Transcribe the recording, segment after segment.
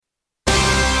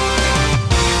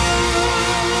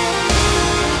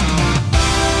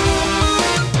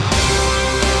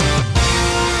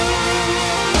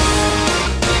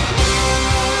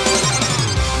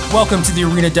Welcome to the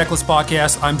Arena Decklist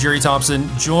Podcast. I'm Jerry Thompson,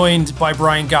 joined by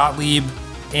Brian Gottlieb,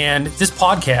 and this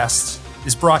podcast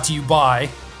is brought to you by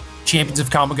Champions of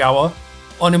Kamigawa,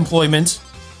 Unemployment,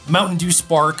 Mountain Dew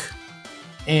Spark,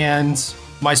 and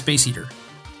My Space Heater.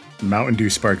 Mountain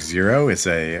Dew Spark Zero is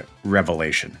a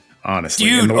revelation, honestly.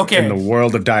 Dude, in the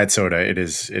world of diet soda, it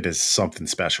is something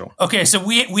special. Okay, so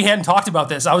we hadn't talked about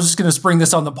this. I was just going to spring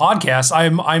this on the podcast.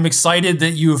 I'm excited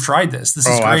that you have tried this. This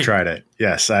is great. I've tried it.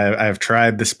 Yes, I've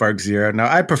tried the Spark Zero.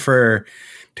 Now, I prefer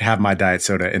to have my diet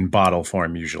soda in bottle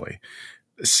form usually.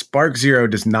 Spark Zero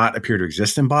does not appear to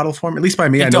exist in bottle form, at least by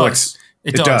me. It does.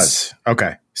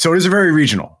 Okay, so it is very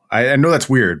regional. I know that's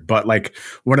weird, but like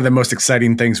one of the most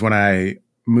exciting things when I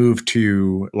moved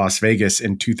to Las Vegas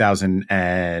in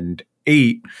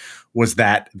 2008 was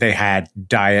that they had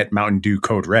Diet Mountain Dew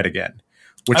Code Red again,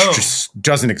 which just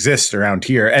doesn't exist around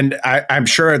here. And I'm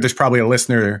sure there's probably a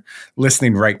listener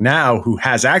listening right now who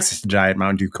has access to Diet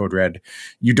Mountain Dew Code Red.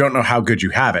 You don't know how good you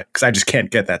have it because I just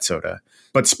can't get that soda.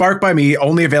 But Spark by me,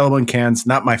 only available in cans.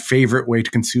 Not my favorite way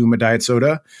to consume a diet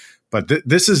soda, but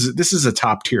this is a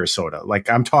top tier soda.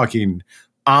 Like I'm talking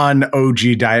on OG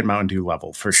Diet Mountain Dew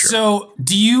level for sure. So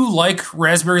do you like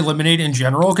raspberry lemonade in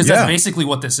general? Because that's basically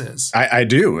what this is. I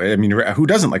do. I mean, who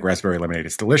doesn't like raspberry lemonade?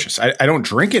 It's delicious. I don't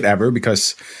drink it ever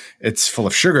because it's full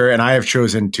of sugar. And I have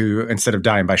chosen to, instead of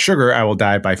dying by sugar, I will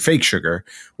die by fake sugar,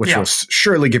 which will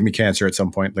surely give me cancer at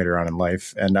some point later on in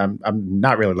life. And I'm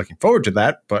not really looking forward to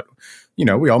that. But, you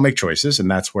know, we all make choices. And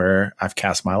that's where I've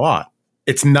cast my lot.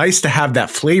 It's nice to have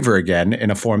that flavor again in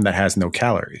a form that has no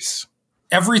calories.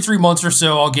 Every 3 months or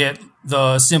so, I'll get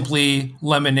the Simply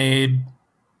lemonade,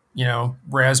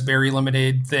 raspberry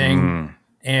lemonade thing.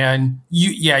 And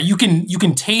you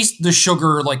can taste the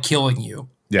sugar like killing you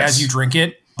as you drink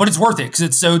it, but it's worth it because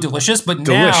it's so delicious. But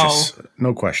delicious.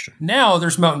 No question. Now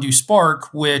there's Mountain Dew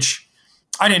Spark, which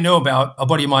I didn't know about. A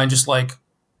buddy of mine just like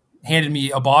handed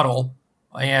me a bottle.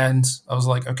 And I was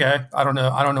like, okay, I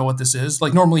don't know what this is.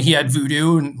 Like normally he had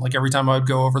Voodoo, and like every time I would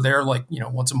go over there, like,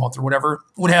 once a month or whatever,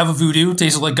 would have a Voodoo,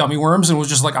 tasted like gummy worms, and was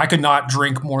just like, I could not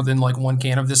drink more than like one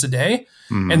can of this a day.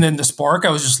 And then the Spark, I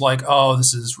was just like, oh,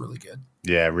 this is really good.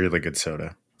 Yeah, really good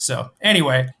soda. So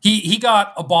anyway, he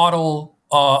got a bottle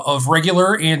of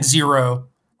regular and zero.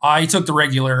 I took the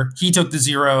regular, he took the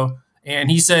zero,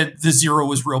 and he said the zero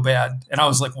was real bad. And I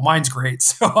was like, well, mine's great.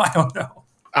 So I don't know.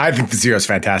 I think the zero is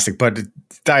fantastic, but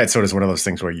diet soda is one of those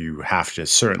things where you have to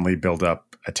certainly build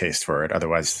up a taste for it.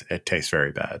 Otherwise, it tastes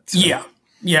very bad. So. Yeah.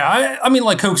 Yeah. I mean,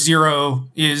 like Coke Zero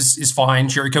is fine.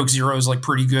 Cherry Coke Zero is like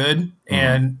pretty good.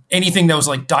 And anything that was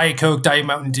like Diet Coke, Diet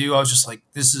Mountain Dew, I was just like,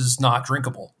 this is not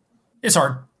drinkable. It's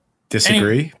hard.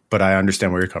 Disagree, but I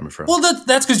understand where you're coming from. Well,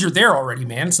 that's because you're there already,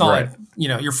 man. It's not like,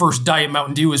 your first Diet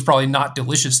Mountain Dew is probably not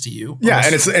delicious to you. Yeah,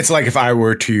 and it's like if I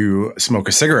were to smoke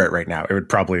a cigarette right now, it would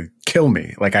probably kill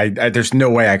me. Like I there's no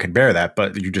way I could bear that,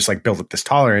 but you just like build up this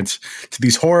tolerance to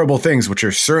these horrible things, which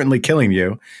are certainly killing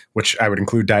you, which I would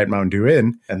include Diet Mountain Dew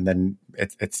in, and then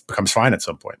it becomes fine at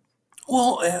some point.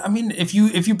 Well, I mean, if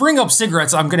you bring up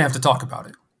cigarettes, I'm going to have to talk about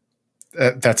it.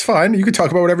 That's fine. You can talk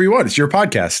about whatever you want. It's your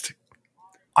podcast.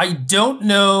 I don't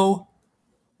know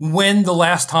when the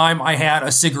last time I had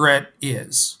a cigarette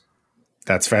is.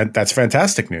 That's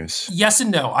fantastic news. Yes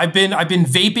and no. I've been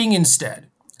vaping instead.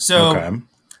 So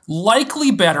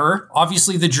likely better.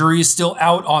 Obviously, the jury is still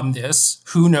out on this.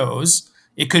 Who knows?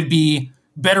 It could be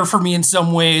better for me in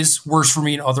some ways, worse for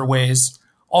me in other ways.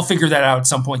 I'll figure that out at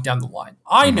some point down the line.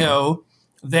 I know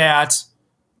that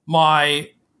my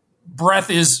breath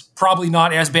is probably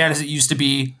not as bad as it used to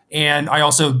be, and I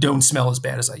also don't smell as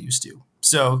bad as I used to.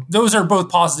 So those are both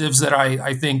positives that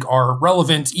I think are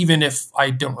relevant, even if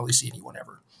I don't really see anyone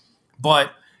ever.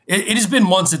 But it has been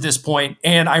months at this point,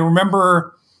 and I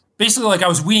remember basically like I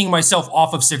was weaning myself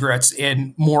off of cigarettes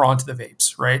and more onto the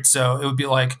vapes, right? So it would be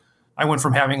like I went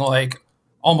from having like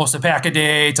almost a pack a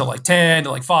day to like 10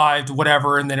 to like 5 to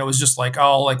whatever, and then it was just like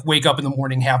I'll like wake up in the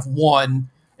morning, have one,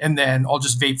 and then I'll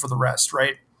just vape for the rest,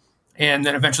 right? And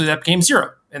then eventually that became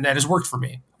zero, and that has worked for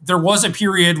me. There was a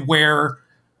period where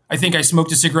I think I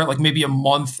smoked a cigarette like maybe a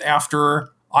month after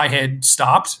I had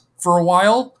stopped for a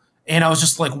while, and I was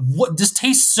just like, what? This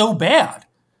tastes so bad.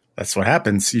 That's what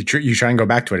happens. You try and go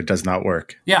back to it. It does not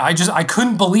work. Yeah, I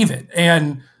couldn't believe it.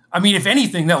 And I mean, if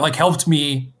anything, that like helped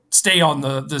me stay on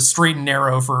the straight and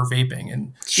narrow for vaping.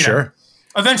 And sure.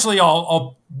 Eventually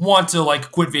I'll want to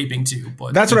like quit vaping too.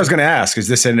 But that's what I was going to ask. Is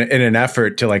this in an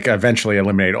effort to like eventually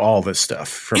eliminate all this stuff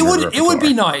from your repertoire? It would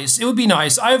be nice. It would be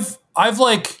nice. I've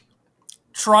like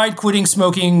tried quitting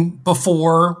smoking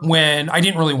before when I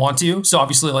didn't really want to. So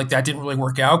obviously like that didn't really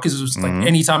work out because it was like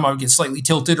anytime I would get slightly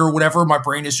tilted or whatever, my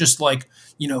brain is just like,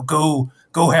 go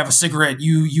go have a cigarette.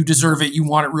 You deserve it. You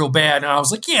want it real bad. And I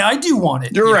was like, yeah, I do want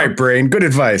it. You're right, Brain. Good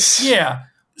advice. Yeah.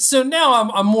 So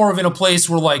now I'm more of in a place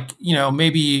where like,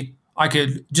 maybe I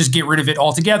could just get rid of it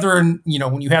altogether. And,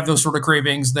 when you have those sort of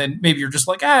cravings, then maybe you're just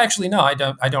like, actually, no, I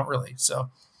don't really. So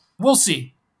we'll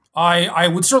see. I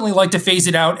would certainly like to phase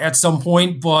it out at some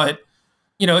point, but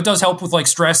it does help with like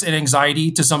stress and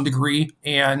anxiety to some degree.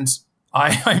 And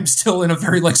I'm still in a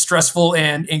very like stressful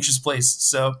and anxious place.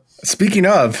 So speaking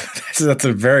of, that's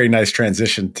a very nice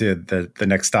transition to the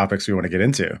next topics we want to get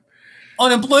into.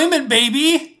 Unemployment,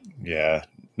 baby. Yeah.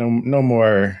 No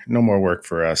more work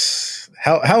for us.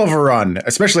 Hell of a run,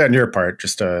 especially on your part.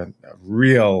 Just a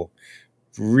real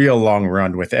long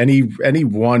run with any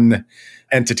one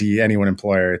entity, any one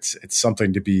employer. It's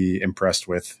something to be impressed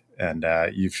with. And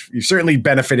you've certainly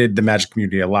benefited the Magic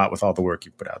community a lot with all the work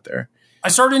you've put out there. I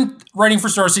started writing for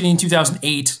Star City in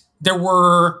 2008. There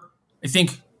were, I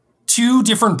think, 2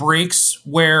 different breaks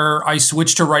where I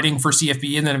switched to writing for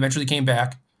CFB and then eventually came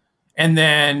back. And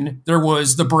then there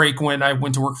was the break when I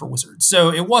went to work for Wizards.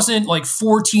 So it wasn't like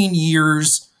 14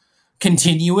 years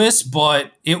continuous,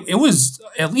 but it was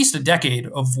at least a decade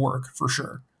of work for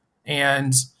sure.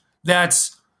 And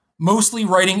that's mostly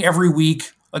writing every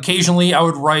week. Occasionally I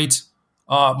would write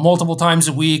multiple times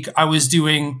a week. I was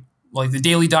doing like the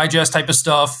Daily Digest type of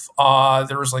stuff.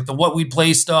 There was like the What We'd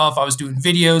Play stuff. I was doing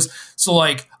videos. So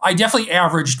like I definitely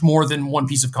averaged more than one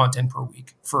piece of content per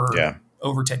week for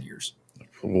over 10 years.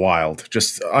 Wild,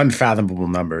 just unfathomable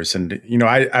numbers. And,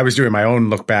 I was doing my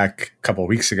own look back a couple of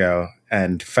weeks ago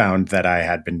and found that I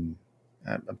had been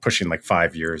pushing like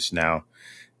 5 years now.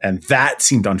 And that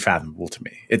seemed unfathomable to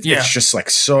me. It's just like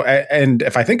so. And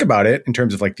if I think about it in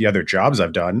terms of like the other jobs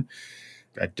I've done,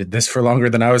 I did this for longer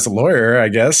than I was a lawyer, I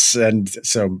guess. And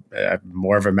so I'm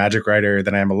more of a Magic writer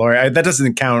than I am a lawyer. That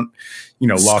doesn't count,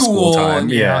 law school time.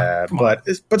 Yeah. But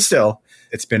still,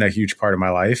 it's been a huge part of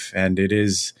my life. And it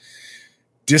is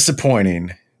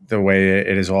disappointing the way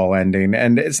it is all ending.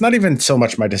 And it's not even so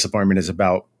much my disappointment is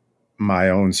about my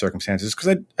own circumstances,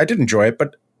 because I did enjoy it,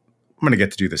 but I'm going to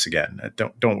get to do this again.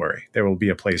 Don't worry. There will be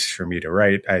a place for me to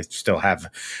write. I still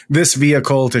have this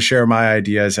vehicle to share my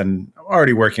ideas, and I'm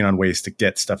already working on ways to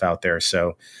get stuff out there.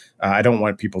 So I don't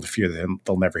want people to fear that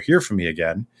they'll never hear from me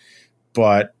again.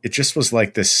 But it just was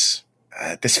like this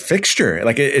fixture.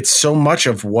 Like it's so much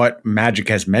of what Magic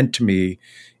has meant to me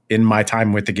in my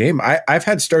time with the game. I've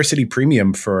had Star City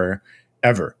Premium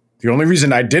forever. The only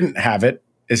reason I didn't have it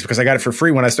is because I got it for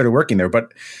free when I started working there.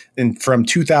 But from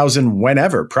 2000,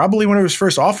 whenever, probably when it was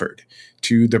first offered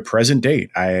to the present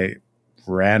date, I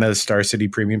ran a Star City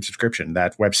Premium subscription.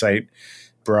 That website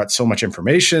brought so much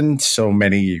information, so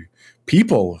many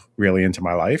people really into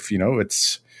my life.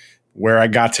 It's where I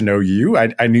got to know you.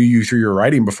 I knew you through your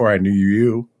writing before I knew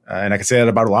you. And I can say that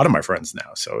about a lot of my friends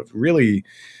now. So it really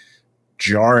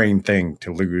jarring thing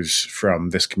to lose from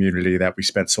this community that we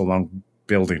spent so long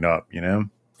building up,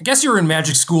 I guess you were in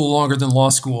Magic school longer than law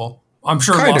school. I'm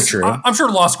sure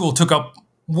law school took up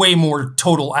way more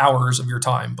total hours of your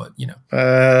time, but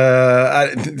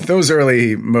those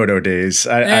early Moto days,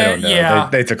 I don't know. Yeah.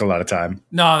 They took a lot of time.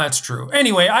 No, that's true.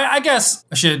 Anyway, I guess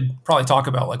I should probably talk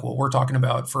about like what we're talking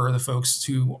about for the folks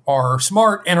who are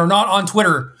smart and are not on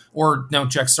Twitter or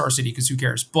don't check Star City, because who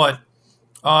cares? But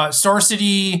Star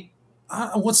City,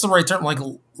 what's the right term? Like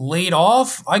laid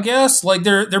off, I guess. Like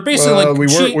they're basically we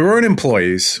weren't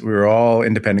employees. We were all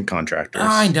independent contractors.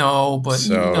 I know, but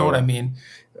you know what I mean.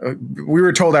 We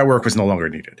were told our work was no longer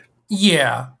needed.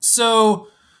 Yeah. So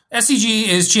SCG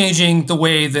is changing the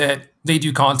way that they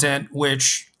do content,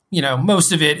 which,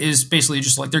 most of it is basically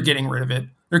just like they're getting rid of it.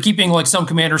 They're keeping like some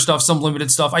Commander stuff, some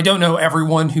limited stuff. I don't know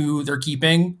everyone who they're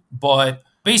keeping, but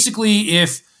basically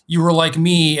if you were like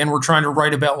me and were trying to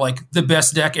write about like the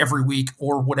best deck every week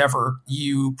or whatever,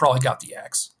 you probably got the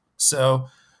axe. So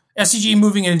SCG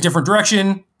moving in a different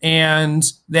direction, and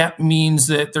that means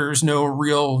that there's no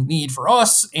real need for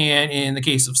us. And in the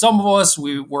case of some of us,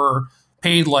 we were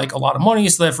paid like a lot of money,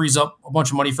 so that frees up a bunch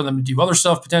of money for them to do other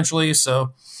stuff potentially.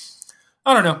 So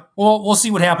I don't know. We'll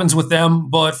see what happens with them.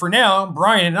 But for now,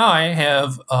 Brian and I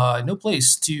have no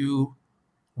place to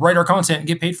write our content and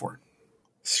get paid for it.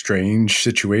 Strange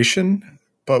situation,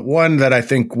 but one that I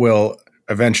think will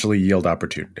eventually yield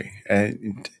opportunity.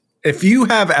 And if you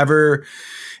have ever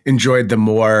enjoyed the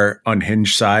more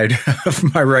unhinged side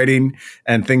of my writing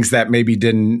and things that maybe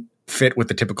didn't fit with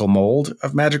the typical mold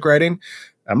of Magic writing,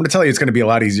 I'm going to tell you it's going to be a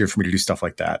lot easier for me to do stuff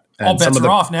like that. And all bets are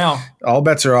off now. All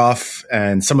bets are off.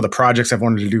 And some of the projects I've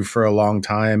wanted to do for a long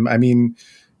time. I mean,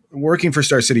 working for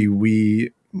Star City,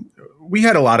 we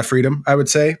had a lot of freedom, I would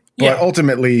say. But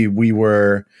ultimately, we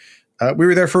were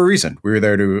there for a reason. We were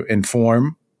there to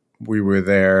inform. We were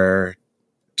there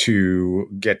to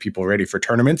get people ready for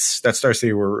tournaments that Star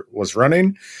City was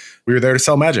running. We were there to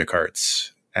sell Magic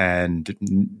cards. And,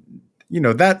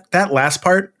 that last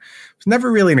part was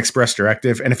never really an express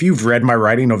directive. And if you've read my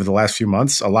writing over the last few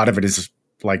months, a lot of it is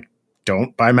like,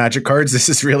 don't buy Magic cards. This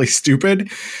is really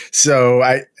stupid. So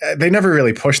they never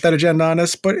really pushed that agenda on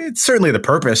us, but it's certainly the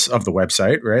purpose of the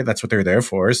website, right? That's what they're there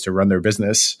for, is to run their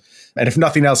business. And if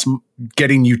nothing else,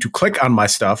 getting you to click on my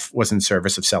stuff was in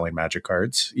service of selling Magic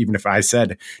cards, even if I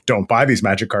said, don't buy these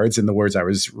Magic cards in the words I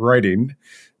was writing.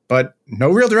 But no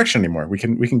real direction anymore. We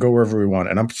can go wherever we want.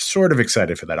 And I'm sort of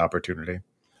excited for that opportunity.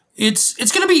 It's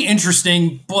going to be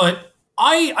interesting, but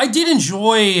I did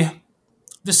enjoy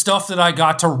the stuff that I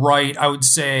got to write. I would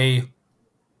say,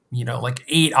 like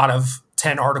 8 out of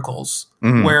 10 articles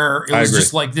where it was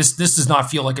just like, this does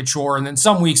not feel like a chore. And then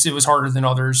some weeks it was harder than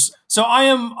others. So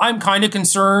I'm kind of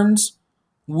concerned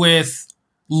with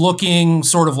looking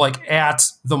sort of like at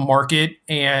the market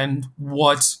and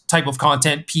what type of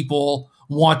content people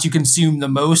want to consume the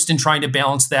most, and trying to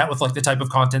balance that with like the type of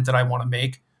content that I want to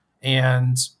make.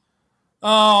 And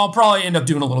I'll probably end up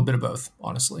doing a little bit of both,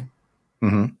 honestly.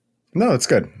 Mm-hmm. No, it's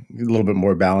good. A little bit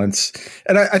more balance.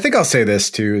 And I think I'll say this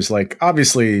too, is like,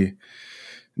 obviously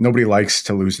nobody likes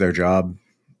to lose their job.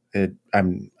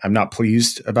 I'm not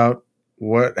pleased about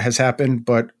what has happened,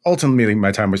 but ultimately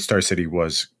my time with Star City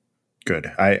was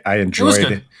good. I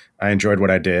enjoyed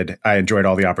what I did. I enjoyed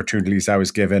all the opportunities I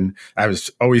was given. I was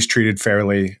always treated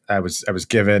fairly. I was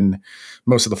given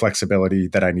most of the flexibility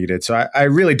that I needed. So I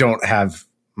really don't have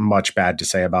much bad to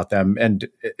say about them. And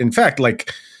in fact,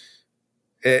 like,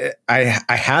 I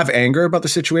have anger about the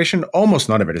situation. Almost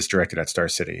none of it is directed at Star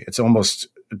City. It's almost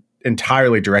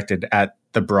entirely directed at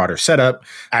the broader setup,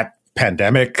 at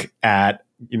pandemic, at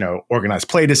organized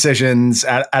play decisions,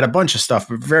 at a bunch of stuff,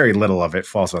 but very little of it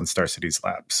falls on Star City's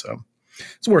lap. So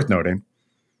it's worth noting.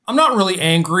 I'm not really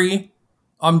angry.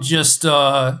 I'm just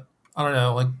I don't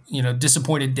know, like,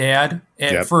 disappointed dad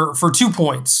for 2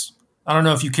 points. I don't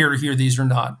know if you care to hear these or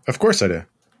not. Of course I do.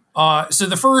 So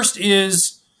the first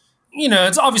is,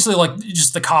 it's obviously like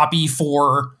just the copy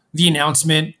for the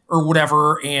announcement or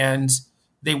whatever. And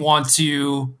they want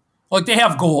to, like, they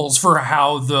have goals for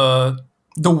how the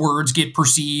words get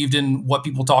perceived and what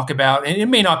people talk about. And it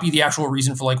may not be the actual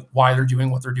reason for like why they're doing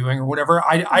what they're doing or whatever.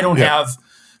 I don't have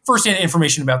firsthand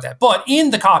information about that. But in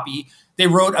the copy, they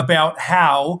wrote about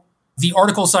how the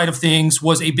article side of things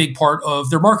was a big part of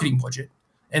their marketing budget.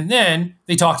 And then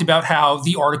they talked about how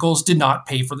the articles did not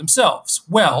pay for themselves.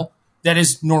 Well, that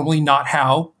is normally not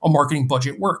how a marketing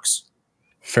budget works.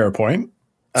 Fair point.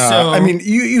 I mean,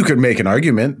 you could make an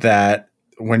argument that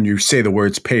when you say the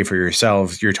words pay for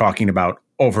yourselves, you're talking about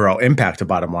overall impact to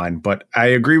bottom line. But I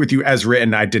agree with you, as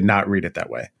written, I did not read it that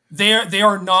way. They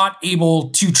are not able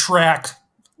to track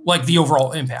like the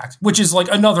overall impact, which is like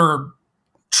another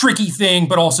tricky thing,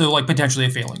 but also like potentially a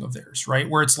failing of theirs, right?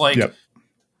 Where it's like,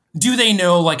 do they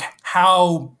know like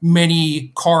how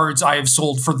many cards I have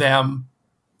sold for them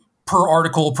per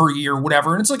article, per year,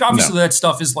 whatever? And it's like, obviously that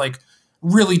stuff is like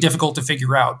really difficult to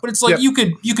figure out, but it's like you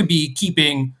could be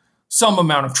keeping some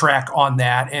amount of track on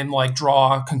that and like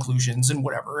draw conclusions and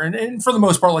whatever. And for the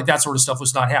most part, like that sort of stuff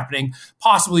was not happening,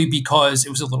 possibly because it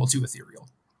was a little too ethereal.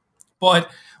 But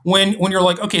when you're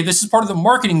like, okay, this is part of the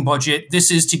marketing budget,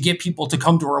 this is to get people to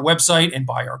come to our website and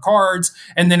buy our cards.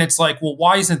 And then it's like, well,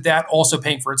 why isn't that also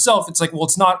paying for itself? It's like, well,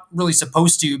 it's not really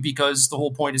supposed to, because the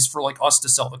whole point is for like us to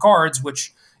sell the cards,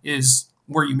 which is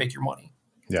where you make your money.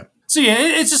 Yeah. So yeah,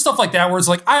 it's just stuff like that where it's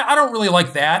like, I don't really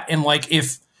like that. And like,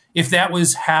 if that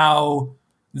was how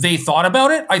they thought about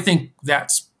it, I think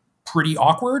that's pretty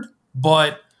awkward.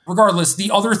 But regardless, the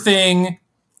other thing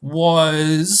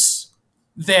was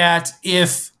that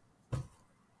if,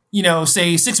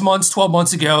 say 6 months, 12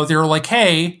 months ago, they were like,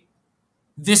 hey,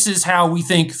 this is how we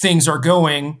think things are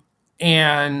going,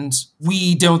 and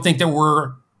we don't think that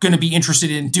we're going to be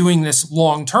interested in doing this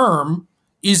long term.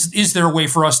 Is there a way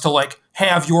for us to like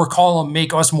have your column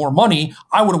make us more money?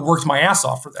 I would have worked my ass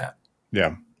off for that.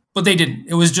 Yeah. But they didn't.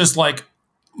 It was just like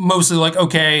mostly like,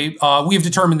 okay, we've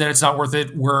determined that it's not worth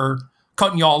it. We're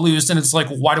cutting y'all loose. And it's like,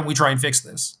 well, why don't we try and fix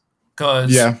this?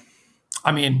 Because,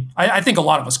 I mean, I think a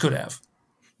lot of us could have.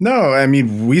 No, I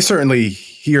mean, we certainly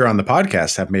here on the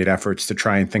podcast have made efforts to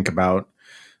try and think about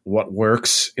what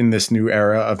works in this new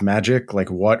era of Magic, like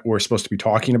what we're supposed to be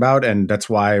talking about. And that's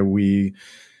why we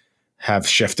have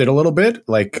shifted a little bit.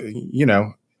 Like,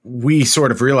 we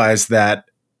sort of realized that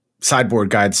sideboard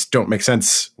guides don't make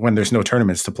sense when there's no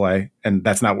tournaments to play. And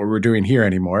that's not what we're doing here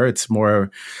anymore. It's more, a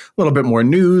little bit more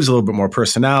news, a little bit more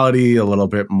personality, a little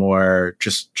bit more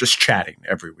just chatting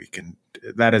every week. And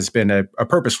that has been a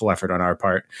purposeful effort on our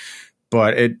part.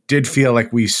 But it did feel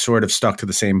like we sort of stuck to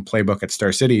the same playbook at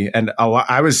Star City. And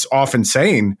I was often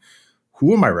saying,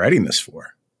 who am I writing this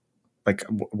for? Like,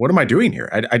 what am I doing here?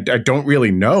 I don't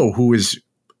really know who is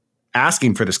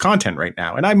asking for this content right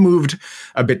now. And I moved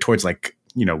a bit towards like,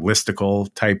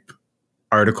 listicle type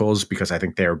articles because I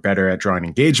think they're better at drawing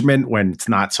engagement when it's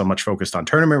not so much focused on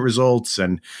tournament results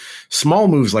and small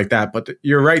moves like that. But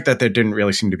you're right that there didn't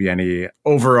really seem to be any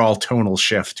overall tonal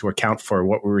shift to account for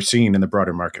what we were seeing in the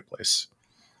broader marketplace.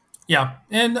 Yeah.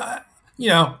 And,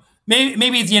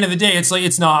 maybe at the end of the day, it's like,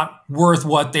 it's not worth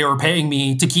what they were paying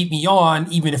me to keep me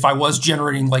on, even if I was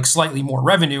generating like slightly more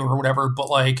revenue or whatever. But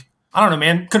like, I don't know,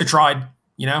 man, could have tried,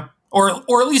 or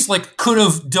at least like could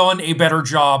have done a better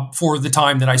job for the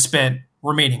time that I spent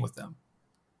remaining with them.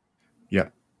 Yeah.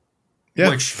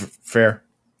 Which, fair.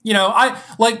 I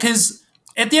like, because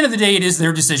at the end of the day, it is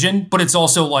their decision, but it's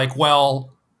also like,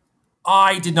 well,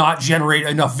 I did not generate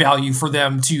enough value for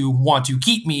them to want to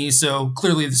keep me. So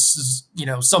clearly this is,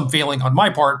 some failing on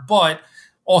my part, but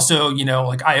also,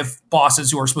 like I have bosses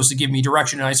who are supposed to give me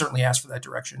direction and I certainly asked for that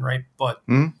direction. Right. But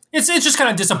it's just kind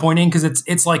of disappointing because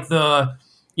it's like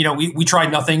we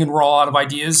tried nothing and we're all out of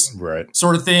ideas, right?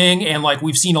 Sort of thing. And like,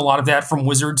 we've seen a lot of that from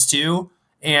Wizards too.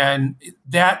 And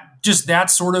that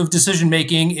sort of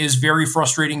decision-making is very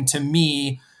frustrating to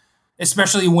me,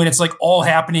 especially when it's like all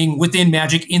happening within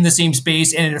Magic in the same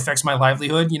space and it affects my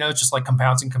livelihood. It's just like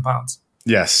compounds and compounds.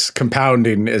 Yes.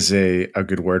 Compounding is a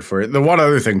good word for it. The one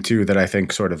other thing too, that I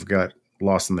think sort of got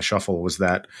lost in the shuffle was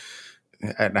that,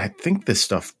 and I think this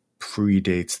stuff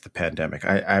predates the pandemic.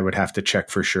 I would have to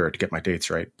check for sure to get my dates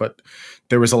right, but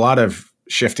there was a lot of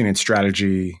shifting in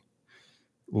strategy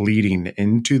leading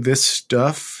into this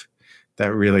stuff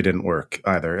that really didn't work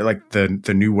either. Like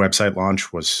the new website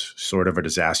launch was sort of a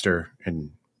disaster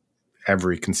in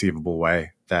every conceivable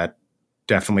way. That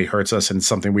definitely hurts us and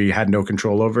something we had no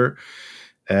control over.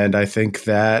 And I think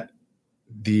that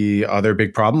the other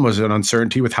big problem was an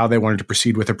uncertainty with how they wanted to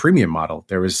proceed with a premium model.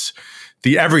 There was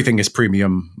the everything is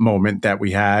premium moment that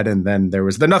we had, and then there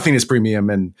was the nothing is premium,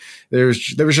 and there was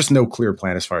just no clear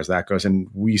plan as far as that goes. And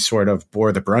we sort of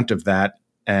bore the brunt of that.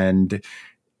 And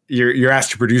you're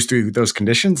asked to produce through those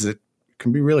conditions. It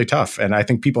can be really tough. And I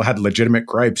think people had legitimate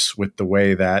gripes with the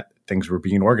way that things were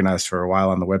being organized for a while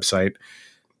on the website.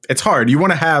 It's hard. You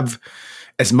want to have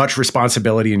as much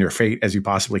responsibility in your fate as you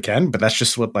possibly can, but that's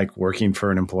just what like working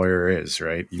for an employer is,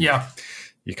 right?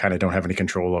 You kind of don't have any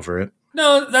control over it.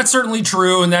 No, that's certainly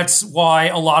true. And that's why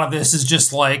a lot of this is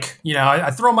just like,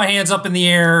 I throw my hands up in the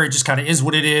air. It just kind of is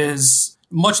what it is.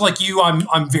 Much like you,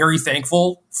 I'm very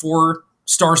thankful for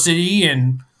Star City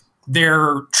and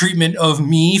their treatment of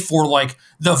me for like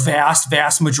the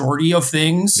vast majority of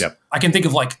things. Yep. I can think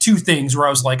of like two things where I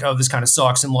was like, oh, this kind of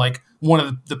sucks. And like one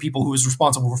of the people who was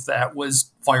responsible for that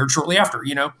was fired shortly after,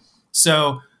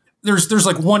 So there's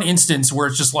like one instance where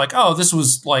it's just like, oh, this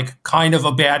was like kind of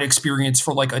a bad experience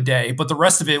for like a day. But the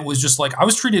rest of it was just like, I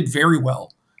was treated very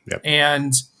well. Yep.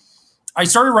 And I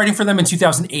started writing for them in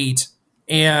 2008.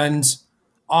 And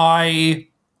I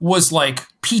was like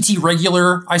PT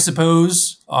regular, I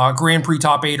suppose, Grand Prix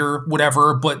top 8er,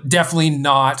 whatever, but definitely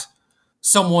not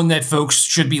someone that folks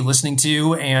should be listening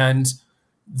to. And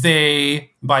I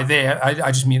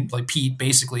just mean like Pete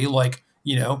basically like,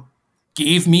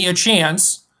 gave me a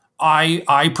chance.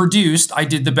 I produced, I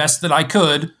did the best that I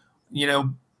could,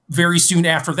 very soon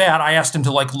after that, I asked him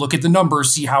to like, look at the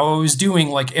numbers, see how I was doing.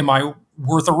 Like, am I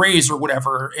worth a raise or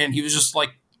whatever? And he was just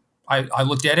like, I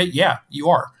looked at it. Yeah, you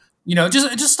are,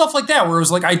 just stuff like that, where it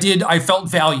was like, I felt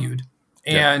valued.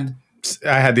 And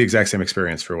I had the exact same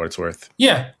experience for what it's worth.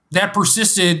 Yeah. That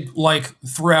persisted like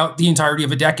throughout the entirety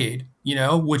of a decade,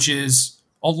 which is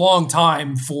a long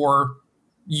time for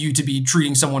you to be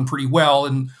treating someone pretty well.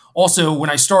 And also when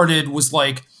I started was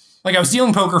like I was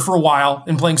dealing poker for a while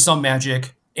and playing some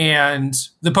Magic, and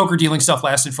the poker dealing stuff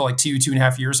lasted for like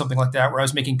 2.5 years, something like that, where I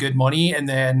was making good money. And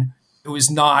then it was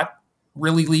not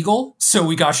really legal. So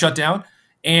we got shut down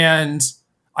and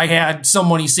I had some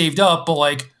money saved up. But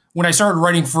like when I started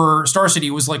writing for Star City,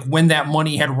 it was like when that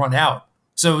money had run out.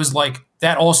 So it was like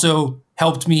that also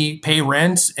helped me pay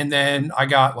rent. And then I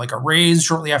got like a raise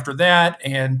shortly after that.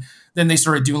 And then they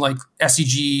started doing like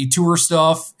SCG tour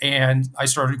stuff and I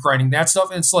started grinding that stuff.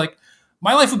 And it's like,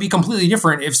 my life would be completely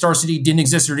different if Star City didn't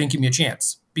exist or didn't give me a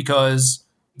chance, because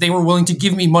they were willing to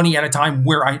give me money at a time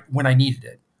when I needed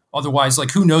it. Otherwise, like,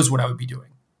 who knows what I would be doing.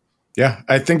 Yeah,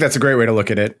 I think that's a great way to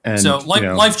look at it. And so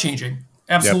life-changing,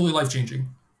 absolutely life-changing.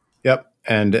 Yep.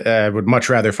 And I would much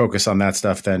rather focus on that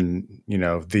stuff than,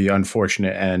 the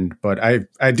unfortunate end. But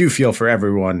I do feel for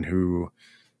everyone who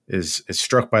is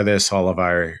struck by this, all of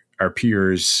our our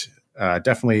peers.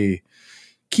 Definitely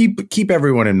keep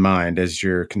everyone in mind as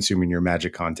you're consuming your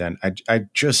Magic content.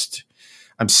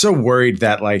 I'm so worried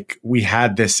that like we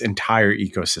had this entire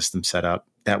ecosystem set up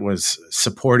that was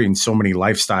supporting so many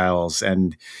lifestyles,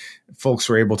 and folks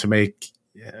were able to make.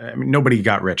 I mean, nobody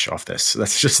got rich off this.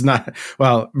 That's just not,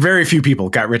 well, very few people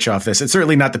got rich off this. It's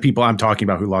certainly not the people I'm talking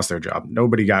about who lost their job.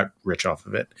 Nobody got rich off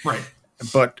of it. Right.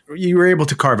 But you were able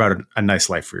to carve out a nice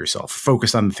life for yourself,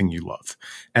 focus on the thing you love.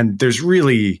 And there's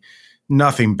really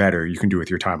nothing better you can do with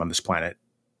your time on this planet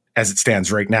as it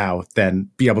stands right now than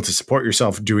be able to support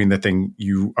yourself doing the thing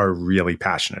you are really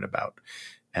passionate about.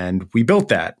 And we built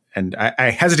that. And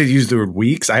I hesitate to use the word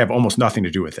we, because I have almost nothing to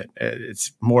do with it.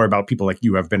 It's more about people like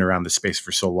you who have been around this space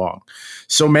for so long.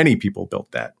 So many people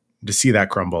built that. To see that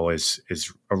crumble is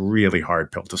a really hard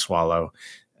pill to swallow.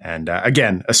 And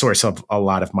again, a source of a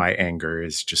lot of my anger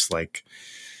is just like,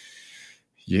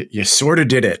 you sort of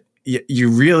did it. You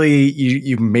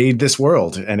really made this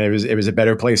world, and it was a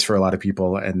better place for a lot of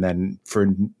people. And then for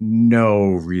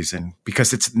no reason,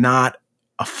 because it's not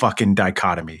a fucking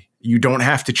dichotomy. You don't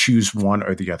have to choose one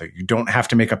or the other. You don't have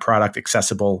to make a product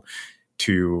accessible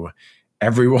to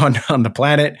everyone on the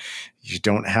planet. You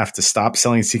don't have to stop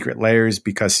selling secret layers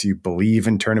because you believe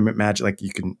in tournament Magic. Like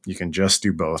you can just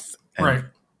do both. And right.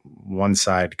 One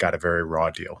side got a very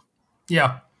raw deal.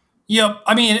 Yeah. Yep.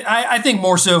 I mean, I think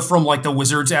more so from like the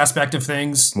Wizards aspect of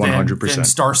things 100%. than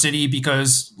Star City,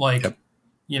 because like,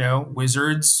 yep.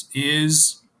 Wizards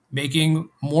is making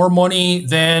more money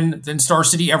than Star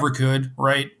City ever could.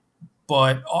 Right.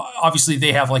 But obviously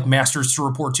they have like Masters to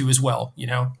report to as well,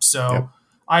 So yep.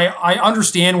 I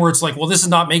understand where it's like, well, this is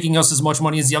not making us as much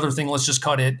money as the other thing. Let's just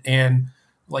cut it. And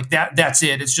like that's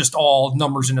it. It's just all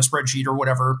numbers in a spreadsheet or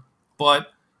whatever. But,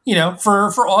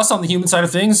 for us on the human side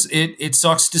of things, it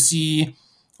sucks to see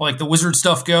like the Wizard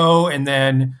stuff go. And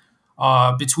then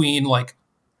between like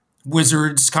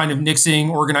Wizards kind of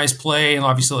nixing organized play, and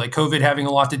obviously like COVID having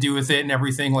a lot to do with it and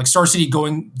everything, like Star City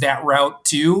going that route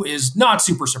too is not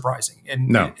super surprising, and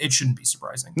no. it shouldn't be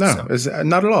surprising. No, so. It's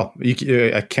not at all.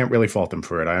 I can't really fault them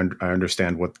for it. I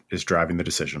understand what is driving the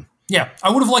decision. Yeah,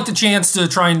 I would have liked a chance to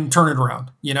try and turn it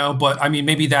around, but I mean,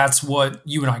 maybe that's what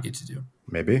you and I get to do.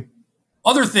 Maybe.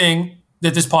 Other thing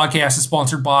that this podcast is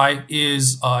sponsored by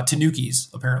is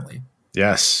Tanukis, apparently.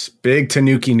 Yes, big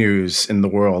Tanuki news in the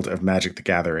world of Magic the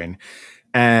Gathering,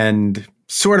 and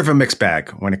sort of a mixed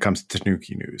bag when it comes to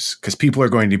Tanuki news, because people are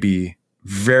going to be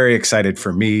very excited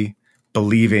for me,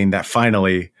 believing that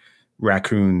finally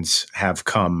raccoons have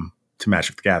come to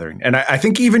Magic the Gathering. And I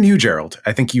think even you, Gerald,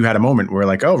 I think you had a moment where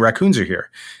like, oh, raccoons are here.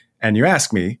 And you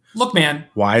ask me, look, man,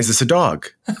 why is this a dog?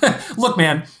 Look,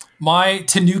 man, my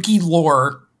Tanuki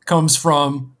lore comes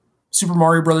from Super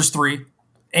Mario Brothers 3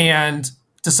 and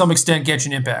to some extent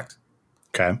Genshin Impact.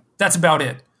 Okay. That's about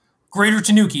it. Greater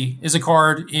Tanuki is a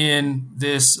card in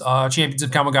this Champions of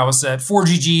Kamigawa set.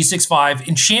 4GG, 6/5,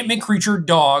 enchantment creature,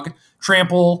 dog,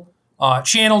 trample,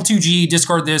 channel 2G,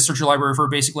 discard this, search your library for a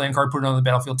basic land card, put it on the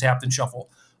battlefield, tap, then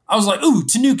shuffle. I was like, ooh,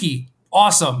 Tanuki,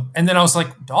 awesome. And then I was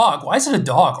like, dog? Why is it a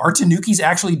dog? Are Tanukis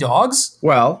actually dogs?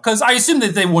 Well, because I assume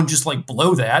that they wouldn't just like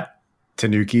blow that.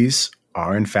 Tanukis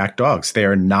are in fact dogs. They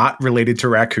are not related to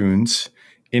raccoons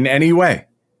in any way.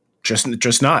 Just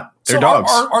not. They're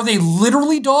dogs. Are they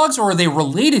literally dogs, or are they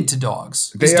related to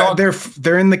dogs?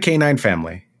 They're in the canine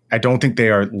family. I don't think they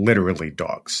are literally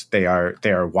dogs. They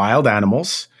are wild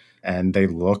animals, and they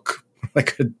look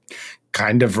like a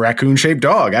kind of raccoon-shaped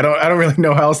dog. I don't really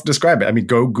know how else to describe it. I mean,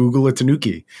 go Google a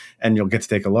Tanuki, and you'll get to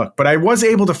take a look. But I was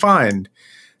able to find,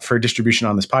 for distribution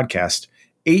on this podcast,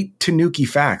 8 Tanuki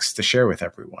facts to share with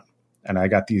everyone. And I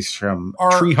got these from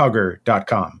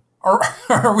treehugger.com.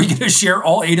 Are we going to share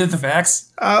all 8 of the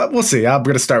facts? We'll see. I'm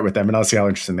going to start with them, and I'll see how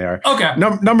interesting they are. Okay.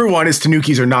 Number 1 is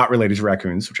Tanukis are not related to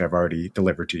raccoons, which I've already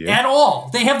delivered to you. At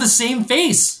all. They have the same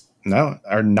face. No,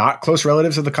 are not close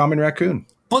relatives of the common raccoon.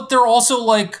 But they're also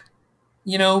like,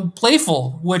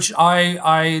 playful, which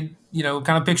I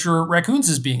kind of picture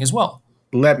raccoons as being as well.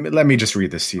 Let me just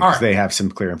read this to you, because they have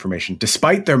some clear information.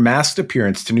 Despite their masked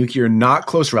appearance, Tanuki are not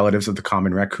close relatives of the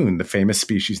common raccoon, the famous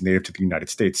species native to the United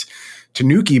States.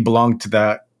 Tanuki belong to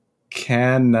the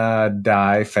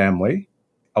Canidae family,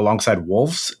 alongside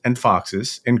wolves and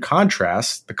foxes. In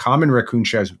contrast, the common raccoon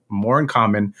shares more in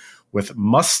common with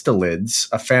mustelids,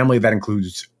 a family that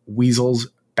includes weasels,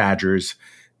 badgers,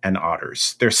 and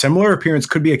otters. Their similar appearance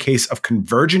could be a case of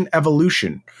convergent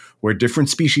evolution, where different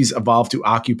species evolve to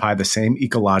occupy the same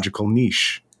ecological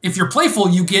niche. If you're playful,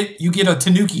 you get a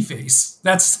Tanuki face.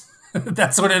 That's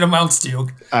what it amounts to.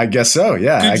 I guess so,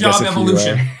 yeah. Good job,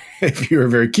 evolution. If you are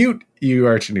very cute, you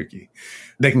are Tanuki.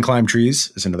 They can climb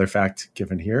trees, is another fact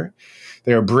given here.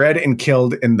 They are bred and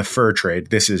killed in the fur trade.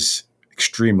 This is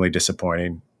extremely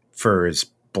disappointing. Fur is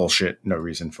bullshit. No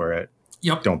reason for it.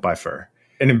 Yep. Don't buy fur.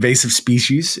 An invasive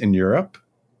species in Europe.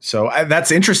 So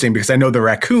that's interesting because I know the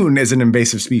raccoon is an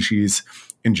invasive species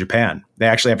in Japan. They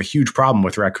actually have a huge problem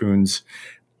with raccoons.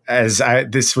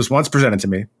 This was once presented to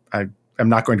me. I'm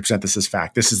not going to present this as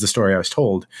fact. This is the story I was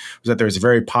told, was that there was a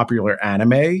very popular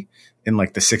anime in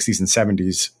like the 60s and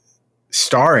 70s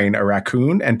starring a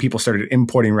raccoon, and people started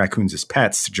importing raccoons as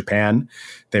pets to Japan.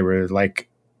 They were like,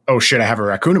 oh shit, I have a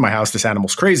raccoon in my house. This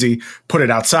animal's crazy. Put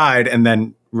it outside. And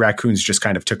then raccoons just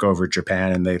kind of took over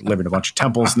Japan, and they live in a bunch of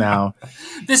temples now.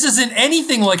 This isn't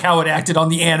anything like how it acted on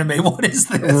the anime. What is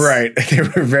this? Right. They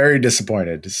were very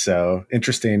disappointed. So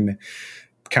interesting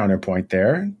counterpoint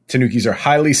there. Tanukis are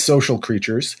highly social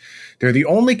creatures. They're the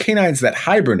only canines that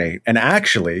hibernate, and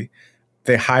actually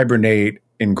they hibernate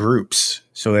in groups.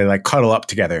 So they like cuddle up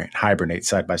together and hibernate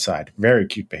side by side. Very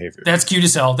cute behavior. That's cute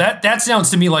as hell. That sounds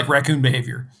to me like raccoon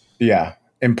behavior. Yeah.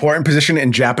 Important position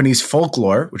in Japanese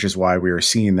folklore, which is why we are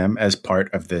seeing them as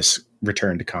part of this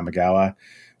return to Kamigawa.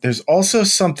 There's also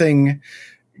something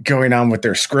going on with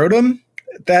their scrotum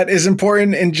that is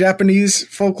important in Japanese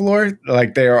folklore.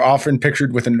 Like they are often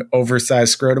pictured with an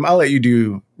oversized scrotum. I'll let you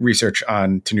do research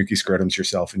on Tanuki scrotums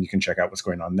yourself, and you can check out what's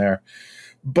going on there.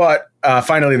 But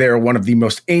finally, they are one of the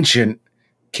most ancient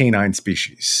canine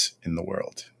species in the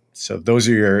world. So those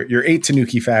are your 8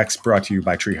 Tanuki facts brought to you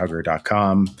by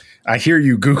treehugger.com. I hear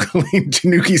you Googling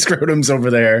Tanuki scrotums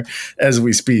over there as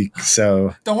we speak.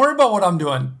 So don't worry about what I'm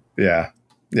doing. Yeah.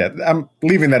 I'm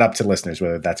leaving that up to listeners,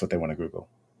 whether that's what they want to Google.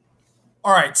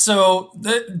 All right. So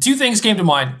the 2 things came to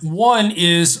mind. One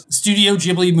is Studio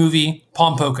Ghibli movie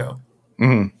Pom Poko.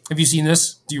 Mm-hmm. Have you seen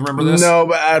this? Do you remember this? No,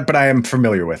 but I am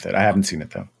familiar with it. I haven't seen it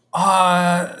though.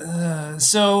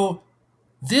 So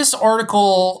this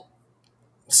article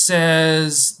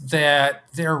says that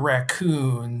they're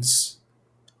raccoons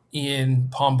in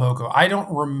Pom Poko. I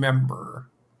don't remember.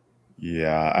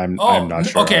 Yeah, I'm not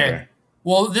sure. Okay. Either.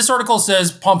 Well, this article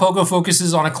says Pom Poko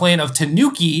focuses on a clan of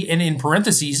Tanuki and, in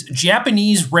parentheses,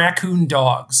 Japanese raccoon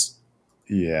dogs.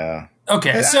 Yeah.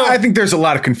 Okay, so I think there's a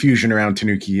lot of confusion around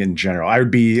Tanuki in general. I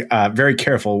would be very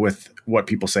careful with what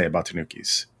people say about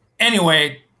Tanukis.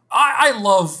 Anyway, I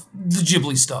love the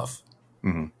Ghibli stuff.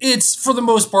 Mm-hmm. It's, for the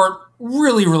most part,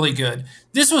 really, really good.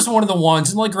 This was one of the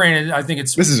ones, and like, granted, I think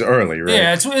it's... This is early, right?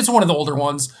 Yeah, it's one of the older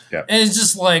ones. Yeah. And it's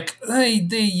just like,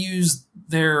 they use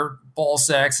their ball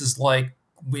sacks as like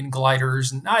wind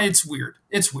gliders, and it's weird.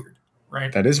 It's weird,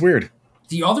 right? That is weird.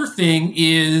 The other thing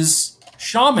is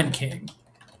Shaman King.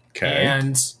 Okay.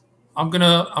 And I'm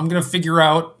gonna figure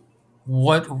out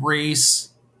what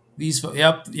race these.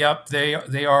 Yep.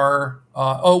 They are.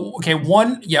 Okay.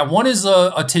 One is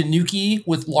a Tanuki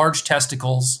with large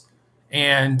testicles,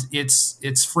 and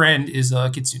its friend is a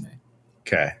Kitsune.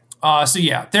 Okay. So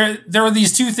yeah, there are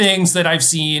these 2 things that I've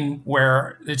seen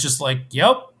where it's just like,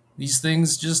 yep, these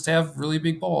things just have really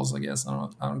big balls. I guess I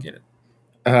don't get it.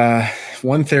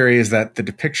 One theory is that the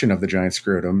depiction of the giant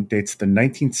scrotum dates the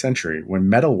 19th century when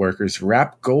metal workers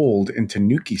wrapped gold into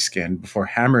Tanuki skin before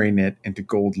hammering it into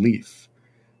gold leaf.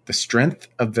 The strength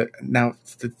of did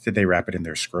they wrap it in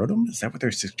their scrotum? Is that what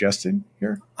they're suggesting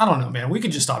here? I don't know, man. We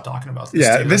could just stop talking about this.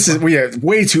 Yeah, we have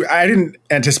way too. I didn't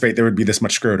anticipate there would be this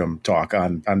much scrotum talk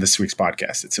on this week's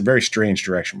podcast. It's a very strange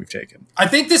direction we've taken. I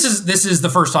think this is the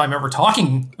first time ever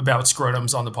talking about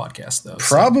scrotums on the podcast, though.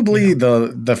 Probably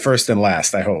the first and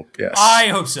last. I hope. Yes, I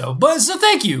hope so. But so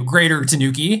thank you, Greater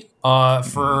Tanuki,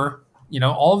 for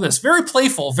all of this. Very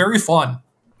playful, very fun.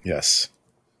 Yes,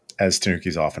 as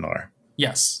Tanukis often are.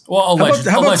 Yes. Well,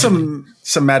 how about some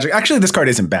magic? Actually, this card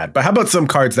isn't bad, but how about some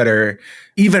cards that are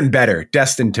even better,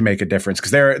 destined to make a difference?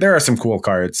 Because there are some cool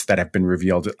cards that have been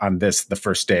revealed on the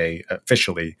first day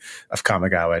officially of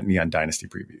Kamigawa at Neon Dynasty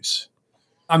previews.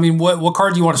 I mean, what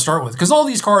card do you want to start with? Because all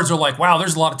these cards are like, wow,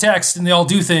 there's a lot of text and they all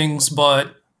do things,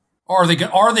 but are they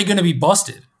going to be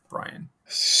busted, Brian?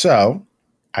 So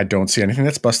I don't see anything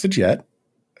that's busted yet.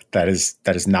 That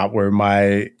is not where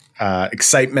my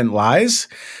excitement lies.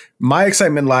 My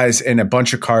excitement lies in a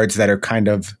bunch of cards that are kind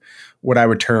of what I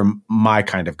would term my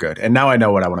kind of good. And now I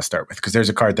know what I want to start with, because there's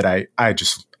a card that I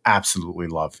just absolutely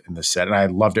love in this set. And I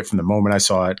loved it from the moment I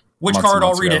saw it. Which card?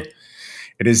 I'll read it.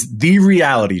 It is the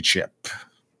Reality Chip,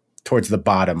 towards the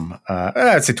bottom.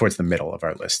 I'd say towards the middle of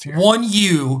our list here.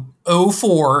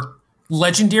 1U04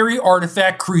 legendary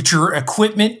artifact creature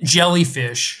equipment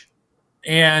jellyfish.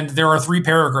 And there are 3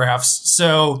 paragraphs.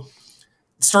 So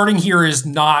starting here is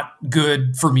not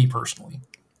good for me personally.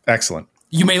 Excellent.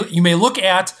 You may look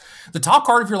at the top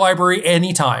card of your library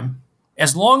anytime,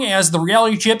 As long as the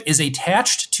reality chip is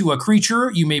attached to a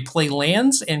creature, you may play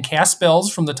lands and cast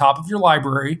spells from the top of your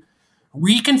library.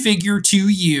 Reconfigure to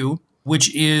you,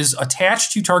 which is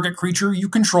attached to target creature you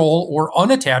control or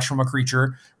unattached from a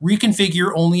creature.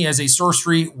 Reconfigure only as a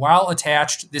sorcery while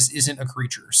attached. This isn't a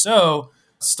creature. So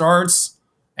starts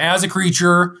as a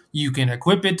creature. You can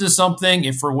equip it to something.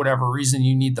 If for whatever reason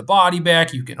you need the body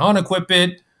back, you can unequip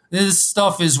it. This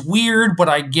stuff is weird, but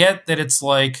I get that it's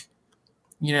like,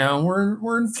 you know,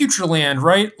 we're in Futureland,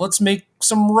 right? Let's make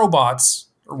some robots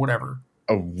or whatever.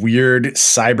 A weird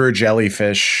cyber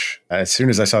jellyfish. As soon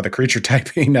as I saw the creature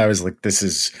typing, I was like, this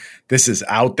is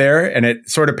out there. And it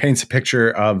sort of paints a picture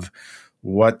of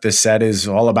what the set is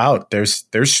all about. There's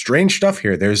strange stuff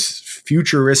here. There's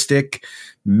futuristic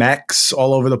mechs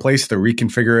all over the place. The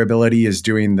reconfigurability is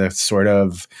doing the sort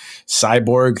of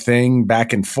cyborg thing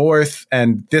back and forth.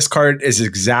 And this card is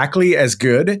exactly as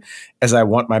good as I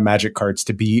want my Magic cards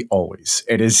to be always.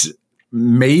 It is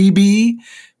maybe,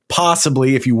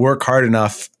 possibly, if you work hard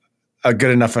enough, a good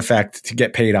enough effect to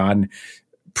get paid on.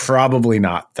 Probably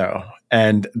not, though.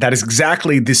 And that is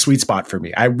exactly the sweet spot for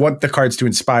me. I want the cards to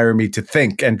inspire me to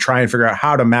think and try and figure out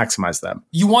how to maximize them.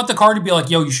 You want the card to be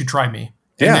like, yo, you should try me.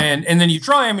 And then you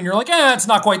try them and you're like, it's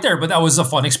not quite there, but that was a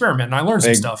fun experiment and I learned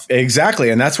some stuff. Exactly.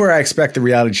 And that's where I expect the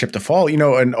reality chip to fall. You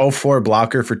know, an 0/4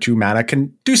 blocker for 2 mana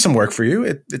can do some work for you.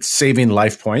 It's saving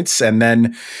life points. And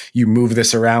then you move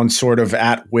this around sort of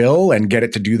at will and get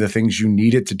it to do the things you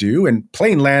need it to do. And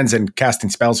playing lands and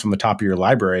casting spells from the top of your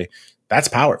library, that's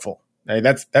powerful.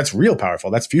 That's real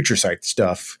powerful. That's future sight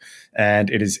stuff. And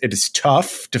it is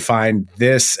tough to find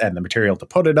this and the material to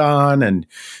put it on and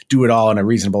do it all in a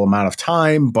reasonable amount of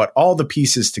time. But all the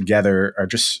pieces together are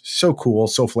just so cool,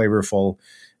 so flavorful.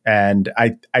 And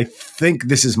I think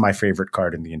this is my favorite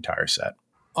card in the entire set.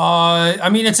 I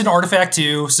mean, it's an artifact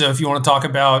too. So if you want to talk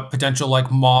about potential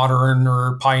like modern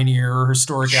or pioneer or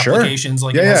historic applications,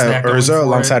 like Urza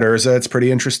alongside Urza, it's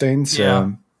pretty interesting.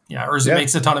 So. Yeah, Urza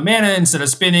makes a ton of mana. Instead of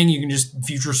spinning, you can just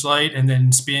future sight and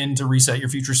then spin to reset your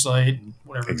future sight and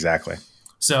whatever. Exactly.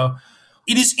 So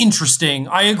it is interesting.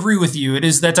 I agree with you. It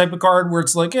is that type of card where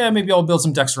it's like, maybe I'll build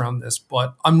some decks around this,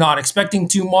 but I'm not expecting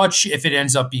too much. If it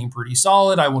ends up being pretty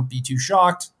solid, I won't be too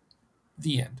shocked.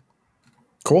 The end.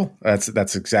 Cool. That's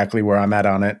exactly where I'm at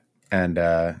on it. And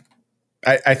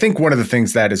I think one of the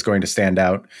things that is going to stand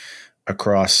out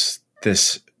across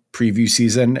this preview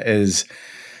season is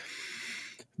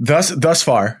thus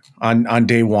far on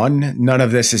day one, none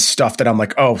of this is stuff that I'm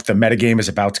like, oh, the metagame is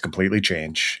about to completely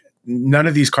change. None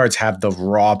of these cards have the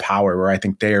raw power where I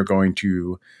think they are going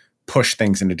to push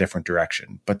things in a different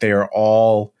direction, but they are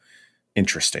all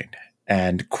interesting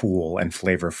and cool and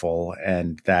flavorful.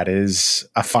 And that is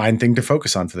a fine thing to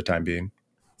focus on for the time being.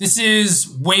 This is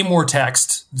way more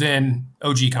text than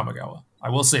OG Kamigawa. I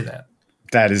will say that.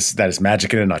 That is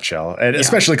Magic in a nutshell, and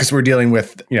especially because we're dealing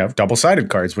with double-sided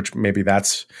cards, which maybe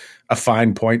that's a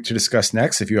fine point to discuss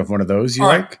next. If you have one of those, you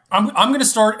like. I'm going to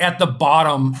start at the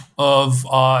bottom of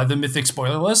the Mythic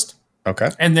spoiler list. Okay,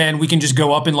 and then we can just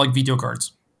go up in like veto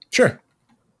cards. Sure.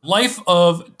 Life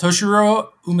of Toshiro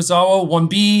Umezawa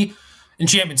 1B,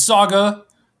 Enchantment Saga.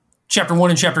 Chapter 1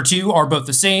 and Chapter 2 are both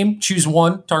the same. Choose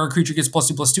one. Target creature gets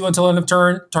 +2/+2 until end of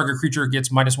turn. Target creature gets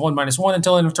 -1/-1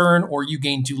 until end of turn, or you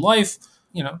gain 2 life.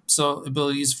 So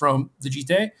abilities from the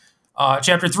GT.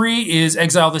 Chapter 3 is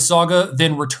exile the saga,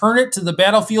 then return it to the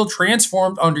battlefield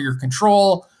transformed under your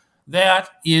control. That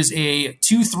is a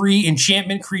 2/3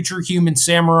 enchantment creature human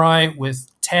samurai with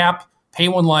tap, pay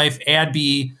 1 life, add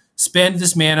B, spend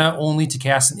this mana only to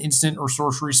cast an instant or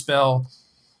sorcery spell.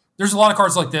 There's a lot of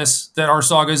cards like this that are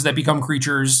sagas that become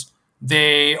creatures.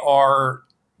 They are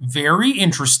very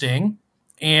interesting,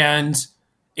 and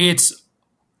it's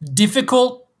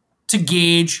difficult to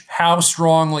gauge how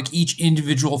strong like each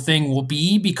individual thing will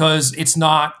be, because it's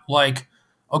not like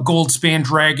a Goldspan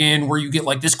Dragon where you get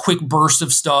like this quick burst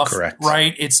of stuff. Correct.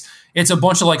 Right? It's a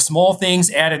bunch of like small things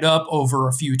added up over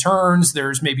a few turns.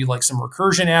 There's maybe like some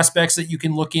recursion aspects that you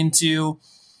can look into.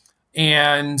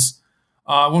 And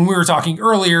when we were talking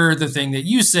earlier, the thing that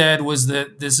you said was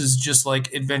that this is just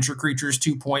like Adventure Creatures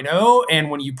 2.0. And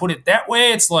when you put it that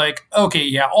way, it's like, okay,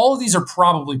 yeah, all of these are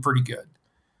probably pretty good.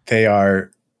 They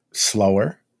are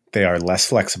slower, they are less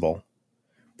flexible,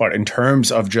 but in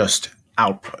terms of just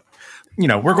output,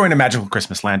 we're going to Magical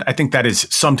Christmas Land. I think that is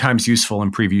sometimes useful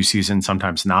in preview season,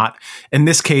 sometimes not. In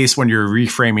this case, when you're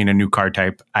reframing a new card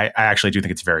type, I actually do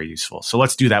think it's very useful. So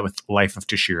let's do that with Life of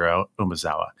Toshiro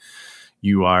Umezawa.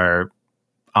 You are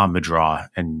on the draw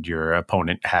and your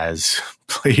opponent has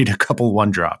played a couple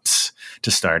 1-drops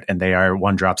to start, and they are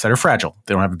 1-drops that are fragile.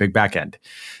 They don't have a big back end.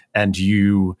 And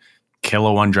you kill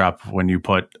a 1-drop when you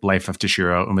put Life of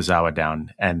Toshiro Umezawa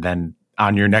down. And then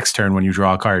on your next turn, when you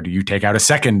draw a card, you take out a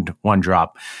second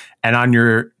 1-drop. And on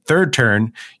your third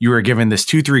turn, you are given this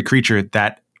 2/3 creature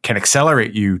that can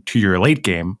accelerate you to your late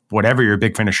game, whatever your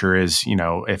big finisher is,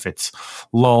 if it's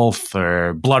Lolth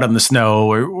or Blood on the Snow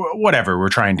or whatever we're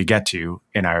trying to get to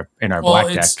in our black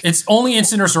deck. It's only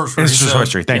instant or sorcery. Instant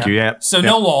sorcery. Thank you. Yeah. So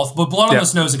no Lolth, but Blood on the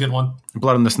Snow is a good one.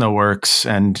 Blood on the Snow works,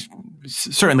 and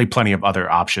certainly plenty of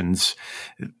other options.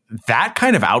 That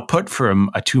kind of output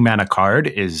from a 2-mana card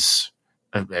is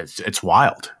it's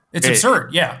wild. It's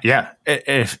absurd. Yeah. Yeah.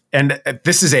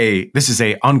 This is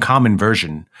a uncommon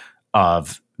version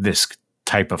of this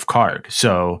type of card.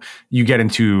 So you get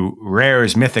into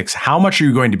rares, mythics. How much are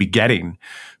you going to be getting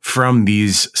from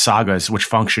these sagas, which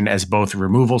function as both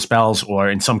removal spells or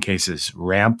in some cases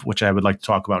ramp, which I would like to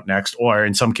talk about next, or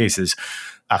in some cases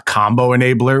a combo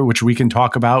enabler, which we can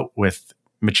talk about with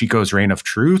Michiko's Reign of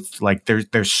Truth. Like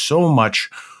there's so much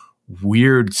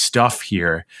weird stuff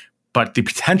here, but the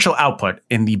potential output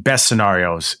in the best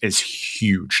scenarios is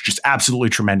huge, just absolutely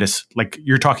tremendous. Like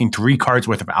you're talking 3 cards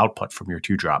worth of output from your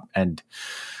 2-drop. And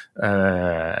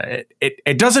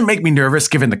it doesn't make me nervous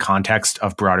given the context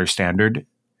of broader standard.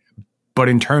 But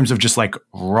in terms of just like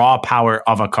raw power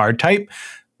of a card type,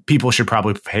 people should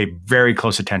probably pay very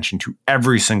close attention to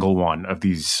every single one of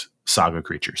these saga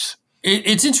creatures.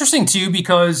 It's interesting too,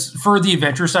 because for the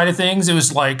adventure side of things, it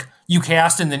was like you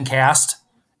cast and then cast,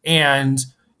 and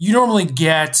you normally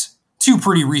get 2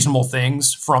 pretty reasonable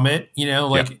things from it,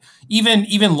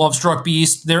 even Lovestruck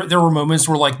Beast, there were moments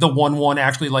where like the 1/1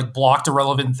 actually like blocked a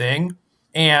relevant thing.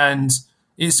 And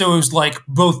so it was like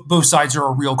both sides are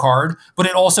a real card, but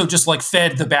it also just like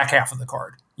fed the back half of the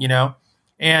card,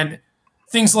 and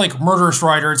things like Murderous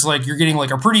Rider, it's like you're getting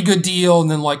like a pretty good deal and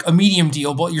then like a medium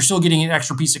deal, but you're still getting an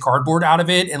extra piece of cardboard out of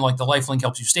it. And like the lifelink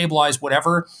helps you stabilize,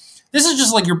 whatever. This is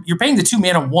just like you're paying the 2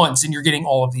 mana once and you're getting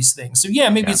all of these things. So yeah,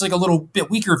 maybe it's like a little bit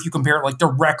weaker if you compare it like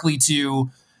directly to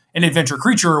an adventure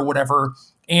creature or whatever.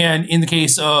 And in the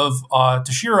case of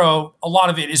Toshiro, a lot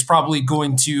of it is probably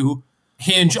going to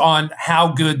hinge on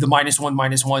how good the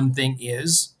 -1/-1 thing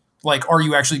is. Like, are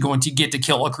you actually going to get to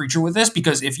kill a creature with this?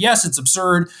 Because if yes, it's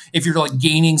absurd. If you're like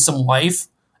gaining some life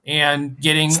and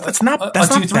getting that's not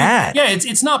bad. Yeah,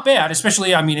 it's not bad.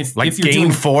 Especially, I mean, if you're gain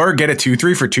doing 4, get a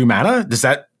 2/3 for 2 mana,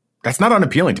 that's not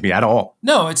unappealing to me at all.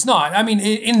 No, it's not. I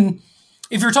mean,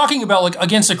 if you're talking about like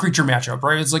against a creature matchup,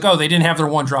 right? It's like, oh, they didn't have their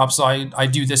 1-drop, so I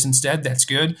do this instead. That's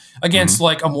good. Against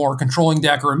like a more controlling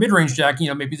deck or a mid-range deck,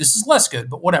 maybe this is less good,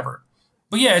 but whatever.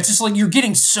 But yeah, it's just like you're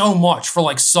getting so much for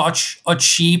like such a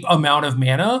cheap amount of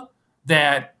mana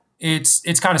that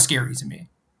it's kind of scary to me.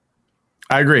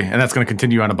 I agree, and that's going to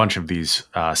continue on a bunch of these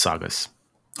sagas.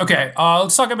 Okay,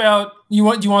 let's talk about do you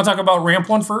want to talk about Ramp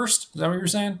 1 first? Is that what you're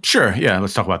saying? Sure, yeah,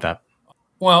 let's talk about that.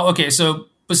 Well, okay, so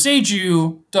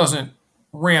Boseiju doesn't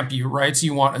ramp you, right? So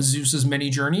you want Azusa's Many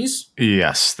Journeys?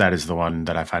 Yes, that is the one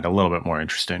that I find a little bit more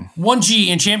interesting. 1G,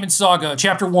 Enchantment Saga,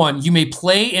 Chapter 1, you may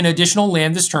play an additional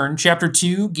land this turn. Chapter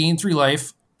 2, gain 3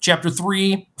 life. Chapter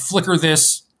 3, flicker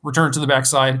this, return to the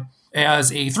backside.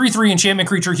 As a 3/3 enchantment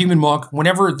creature, human monk,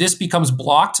 whenever this becomes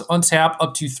blocked, untap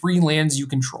up to 3 lands you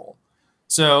control.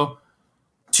 So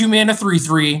 2 mana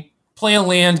 3/3, play a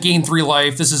land, gain 3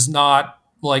 life. This is not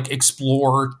like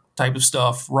explore type of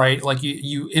stuff, right? Like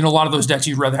you in a lot of those decks,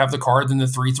 you'd rather have the card than the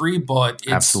 3/3, but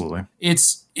absolutely,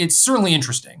 it's certainly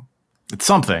interesting. It's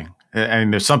something,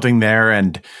 and there's something there,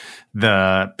 and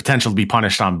the potential to be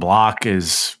punished on block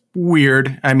is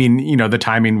weird. I mean, the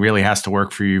timing really has to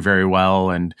work for you very well,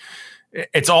 and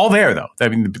it's all there though. I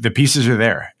mean, the pieces are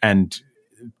there, and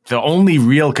the only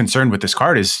real concern with this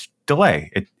card is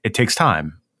delay. It takes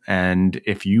time, and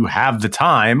if you have the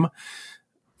time,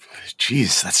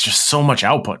 geez, that's just so much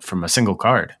output from a single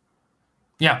card.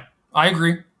 Yeah, I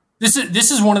agree. This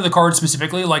is one of the cards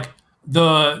specifically, like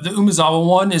the Umezawa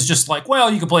one is just like, well,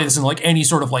 you could play this in like any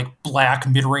sort of like black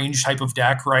mid-range type of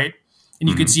deck, right? And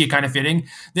you could see it kind of fitting.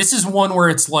 This is one where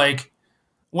it's like,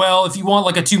 well, if you want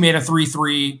like a 2 mana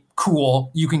 3/3, cool,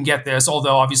 you can get this,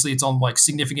 although obviously it's on like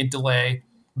significant delay.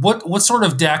 What sort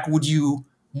of deck would you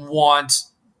want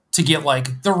to get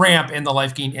like the ramp and the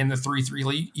life gain and the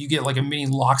 3/3? You get like a mini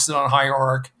Loxodon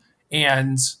Hierarch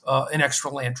and an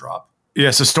extra land drop. Yeah,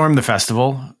 so Storm the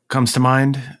Festival comes to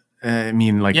mind. I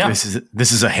mean, like this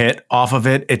is a hit off of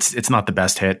it. It's not the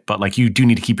best hit, but like you do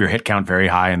need to keep your hit count very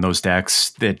high in those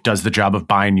decks. It does the job of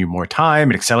buying you more time.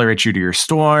 It accelerates you to your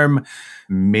Storm.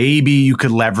 Maybe you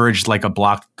could leverage like a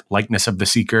blocked Likeness of the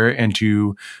Seeker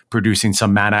into producing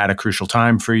some mana at a crucial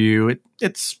time for you.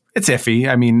 It's iffy.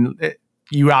 I mean,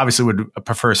 you obviously would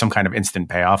prefer some kind of instant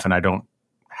payoff, and I don't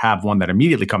have one that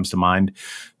immediately comes to mind.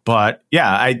 But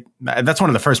yeah, that's one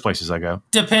of the first places I go.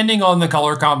 Depending on the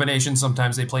color combination,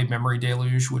 sometimes they play Memory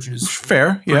Deluge, which is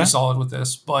fair, pretty solid with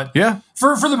this. But yeah,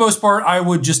 for the most part, I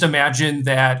would just imagine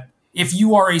that if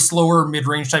you are a slower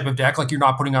mid-range type of deck, like you're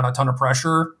not putting on a ton of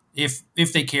pressure, if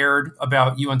they cared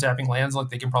about you untapping lands, like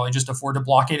they can probably just afford to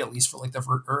block it, at least for like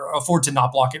or afford to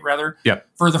not block it rather. Yep.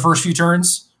 For the first few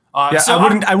turns. So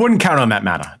I wouldn't count on that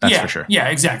mana. That's for sure. Yeah,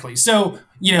 exactly. So,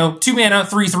 2 mana,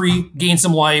 3/3, gain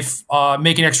some life,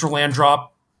 make an extra land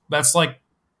drop. That's like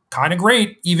kind of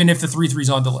great, even if the 3/3's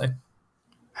on delay.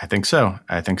 I think so.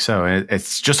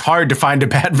 It's just hard to find a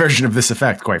bad version of this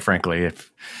effect, quite frankly.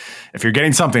 If you're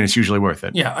getting something, it's usually worth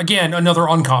it. Yeah, again, another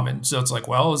uncommon. So it's like,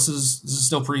 well, this is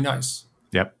still pretty nice.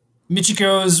 Yep.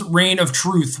 Michiko's Reign of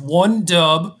Truth, 1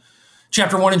 dub.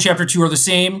 Chapter 1 and Chapter 2 are the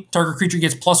same. Target creature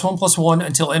gets +1/+1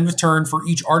 until end of turn for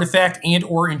each artifact and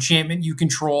or enchantment you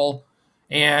control.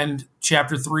 And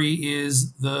Chapter 3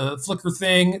 is the flicker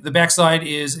thing. The backside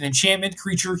is an enchantment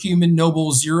creature, human,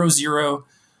 noble, 0/0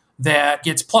 that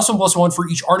gets +1/+1 for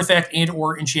each artifact and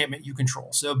or enchantment you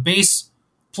control. So base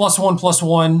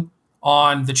 +1/+1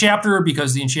 on the chapter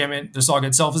because the enchantment, the saga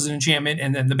itself is an enchantment,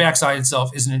 and then the backside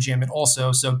itself is an enchantment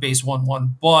also. So base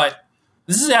 1/1. But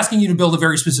this is asking you to build a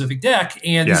very specific deck,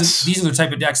 and these are the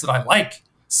type of decks that I like.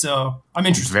 So I'm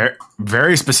interested. Very,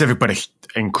 very specific, but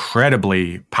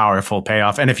incredibly powerful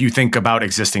payoff. And if you think about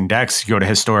existing decks, you go to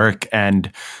Historic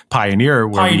and Pioneer,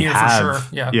 where we have,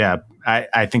 for sure.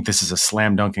 I think this is a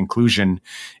slam dunk inclusion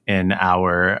in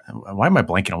our. Why am I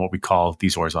blanking on what we call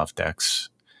these Orzhov decks?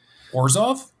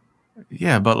 Orzhov?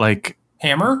 Yeah, but like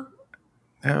Hammer.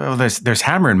 Well, there's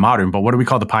Hammer in Modern, but what do we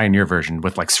call the Pioneer version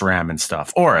with like SRAM and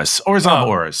stuff? Orzhov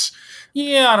Auras.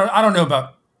 Yeah, I don't know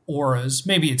about auras.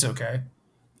 Maybe it's okay.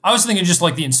 I was thinking just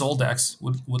like the Ensoul decks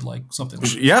would like something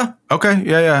like that. Yeah, okay.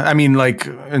 Yeah. I mean, like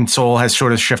Ensoul has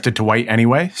sort of shifted to white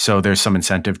anyway, so there's some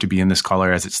incentive to be in this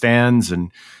color as it stands,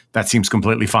 and that seems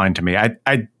completely fine to me.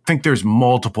 I think there's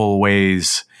multiple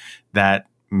ways that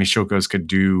Michiko's could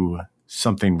do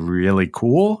something really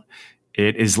cool.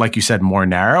 It is, like you said, more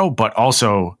narrow, but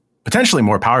also potentially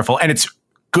more powerful. And it's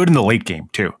good in the late game,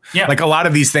 too. Yeah. Like a lot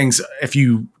of these things, if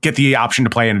you get the option to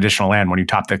play an additional land when you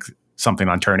top deck something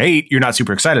on turn 8, you're not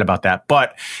super excited about that.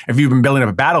 But if you've been building up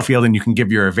a battlefield and you can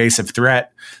give your evasive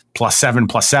threat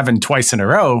 +7/+7 twice in a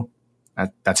row,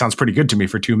 that sounds pretty good to me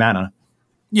for 2 mana.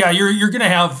 Yeah, you're going to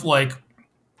have like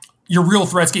your real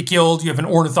threats get killed. You have an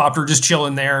Ornithopter just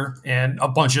chilling there and a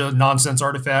bunch of nonsense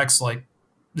artifacts. Like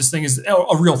this thing is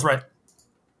a real threat.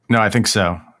 No, I think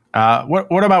so.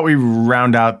 What about we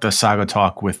round out the saga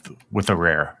talk with a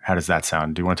rare? How does that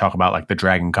sound? Do you want to talk about like the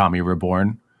Dragon Kami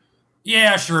Reborn?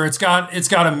 Yeah, sure. It's got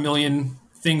a million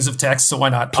things of text, so why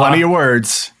not? Plenty of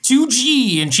words.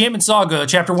 2G, Enchantment Saga,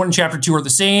 Chapter 1 and Chapter 2 are the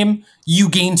same. You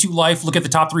gain 2 life. Look at the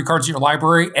top 3 cards in your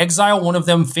library. Exile one of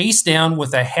them face down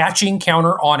with a hatching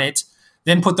counter on it.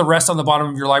 Then put the rest on the bottom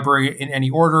of your library in any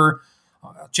order.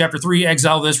 Chapter 3,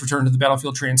 exile this, return to the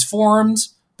battlefield transformed.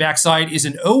 Backside is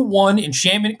an 0/1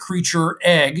 enchantment creature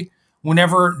egg.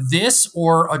 Whenever this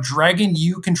or a dragon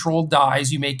you control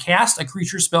dies, you may cast a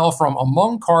creature spell from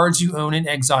among cards you own in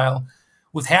exile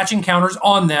with hatching counters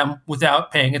on them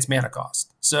without paying its mana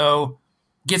cost. So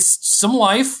gets some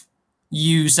life,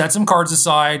 you set some cards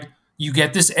aside, you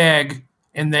get this egg,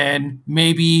 and then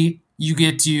maybe you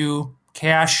get to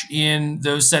cash in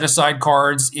those set aside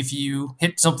cards if you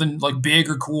hit something like big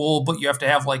or cool, but you have to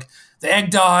have like the egg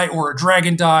die or a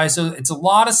dragon die. So it's a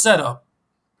lot of setup.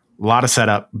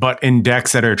 But in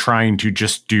decks that are trying to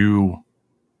just do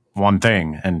one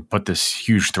thing and put this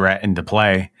huge threat into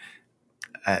play,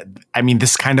 I mean,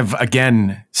 this kind of,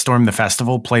 again, Storm the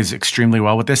Festival plays extremely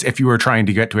well with this. If you were trying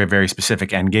to get to a very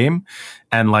specific end game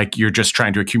and like you're just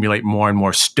trying to accumulate more and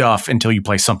more stuff until you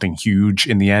play something huge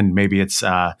in the end, maybe it's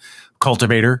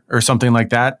Cultivator or something like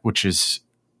that, which is,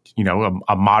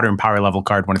 a modern power level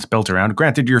card when it's built around.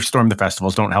 Granted, your Storm the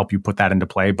Festivals don't help you put that into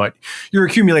play, but you're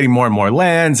accumulating more and more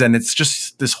lands, and it's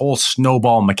just this whole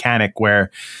snowball mechanic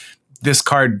where this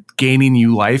card gaining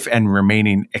you life and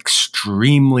remaining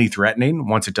extremely threatening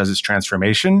once it does its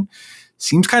transformation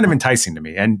seems kind of enticing to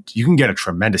me. And you can get a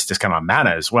tremendous discount on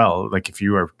mana as well. Like if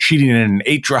you are cheating in an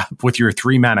 8-drop with your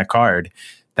 3 mana card,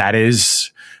 that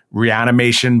is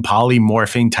reanimation,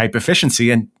 polymorphing type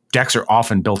efficiency, and decks are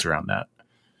often built around that.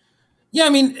 Yeah, I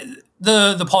mean,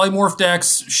 the polymorph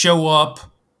decks show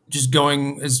up just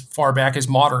going as far back as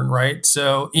Modern, right?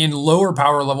 So in lower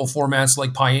power level formats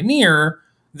like Pioneer,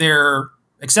 they're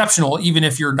exceptional, even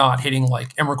if you're not hitting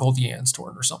like Emrakul Dian's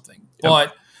Torn or something. Yep.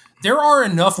 But there are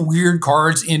enough weird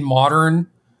cards in Modern. I'm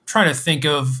trying to think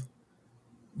of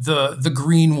the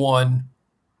green one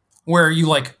where you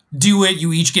like do it,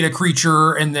 you each get a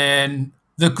creature, and then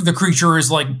the creature is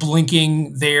like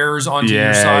blinking theirs onto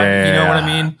your side. You know what I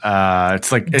mean?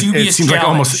 It's like it seems like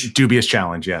almost dubious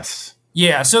challenge. Yes.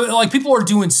 Yeah. So like people are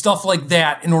doing stuff like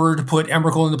that in order to put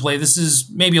Emrakul into play. This is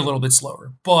maybe a little bit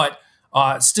slower, but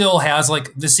still has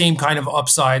like the same kind of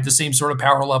upside, the same sort of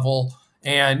power level.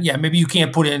 And yeah, maybe you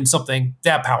can't put in something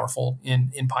that powerful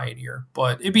in Pioneer,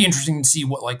 but it'd be interesting to see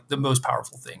what like the most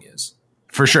powerful thing is.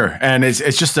 For sure. And it's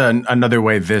just another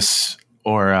way this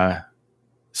or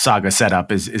Saga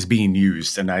setup is being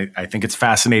used. And I think it's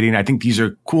fascinating. I think these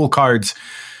are cool cards,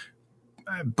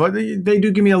 but they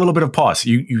do give me a little bit of pause.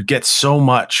 You get so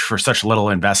much for such little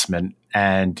investment,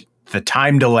 and the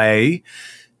time delay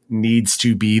needs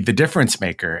to be the difference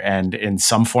maker. And in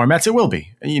some formats, it will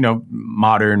be.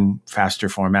 Modern, faster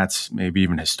formats, maybe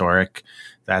even historic.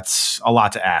 That's a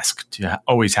lot to ask, to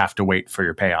always have to wait for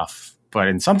your payoff. But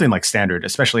in something like Standard,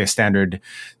 especially a Standard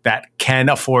that can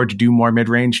afford to do more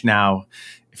mid-range. Now,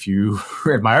 if you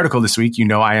read my article this week,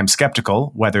 I am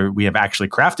skeptical whether we have actually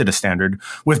crafted a Standard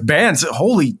with bans.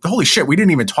 Holy shit, we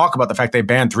didn't even talk about the fact they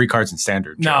banned 3 cards in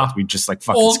Standard. No. We just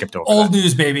fucking skipped over old that.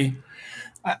 News, baby.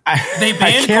 They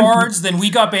banned cards, then we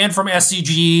got banned from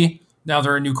SCG. Now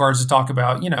there are new cards to talk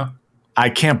about, I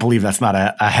can't believe that's not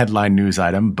a headline news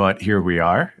item, but here we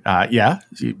are.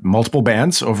 Multiple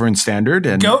bans over in Standard.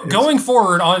 And going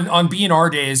forward on B&R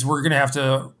days, we're going to have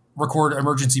to record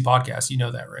emergency podcasts. You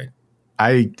know that, right?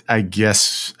 I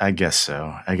guess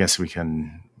so. I guess we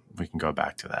can go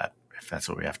back to that if that's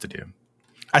what we have to do.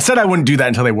 I said I wouldn't do that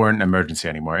until they weren't an emergency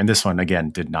anymore. And this one, again,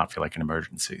 did not feel like an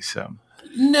emergency. So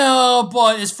no,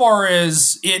 but as far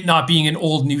as it not being an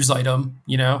old news item,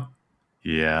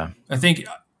 Yeah. I think,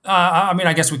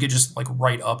 I guess we could just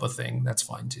write up a thing. That's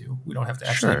fine too. We don't have to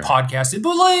actually podcast it,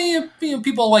 but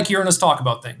people like hearing us talk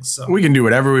about things. So we can do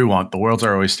whatever we want. The world's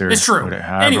our oyster. It's true.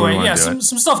 Anyway, yeah, some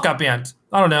stuff got banned.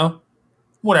 I don't know.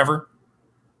 Whatever.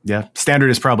 Yeah.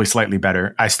 Standard is probably slightly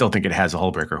better. I still think it has a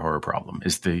Hullbreaker Horror problem,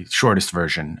 is the shortest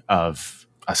version of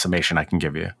a summation I can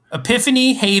give you.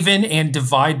 Epiphany, Haven, and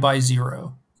Divide by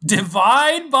Zero.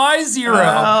 Divide by Zero.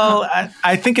 Well,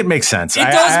 I think it makes sense. It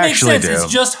does make sense. Do.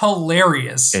 It's just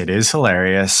hilarious. It is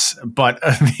hilarious. But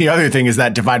the other thing is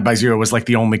that Divide by Zero was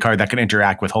the only card that can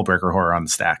interact with Hullbreaker Horror on the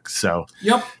stack. So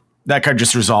yep. That card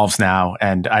just resolves now.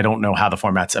 And I don't know how the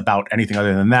format's about anything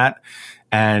other than that.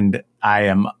 And I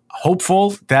am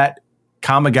hopeful that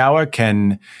Kamigawa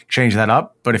can change that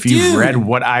up. But if you've read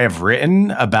what I have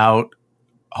written about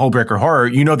Hullbreaker Horror,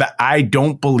 you know that I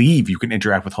don't believe you can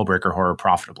interact with Hullbreaker Horror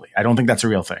profitably. I don't think that's a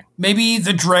real thing. Maybe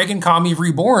the Dragon Kami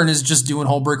Reborn is just doing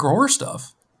Hullbreaker Horror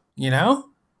stuff,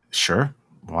 Sure.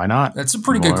 Why not? That's a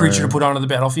pretty good creature to put onto the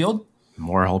battlefield.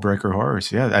 More Hullbreaker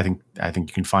Horrors. Yeah, I think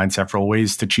you can find several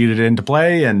ways to cheat it into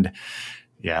play. And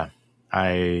yeah,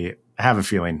 I have a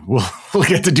feeling we'll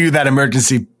get to do that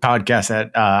emergency podcast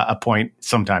at a point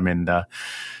sometime in the,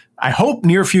 I hope,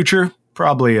 near future.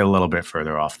 Probably a little bit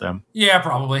further off them. Yeah,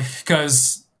 probably,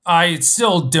 because I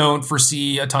still don't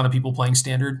foresee a ton of people playing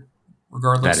Standard,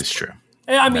 regardless. That is true.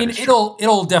 I mean,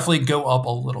 it'll definitely go up a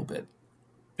little bit.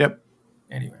 Yep.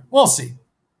 Anyway, we'll see.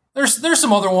 There's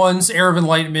some other ones: Air of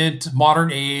Enlightenment, Modern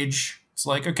Age. It's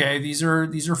okay, these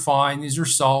are fine, these are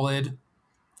solid.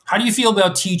 How do you feel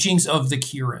about Teachings of the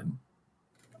Kirin?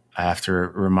 I have to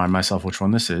remind myself which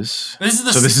one this is. This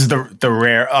is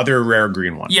the other rare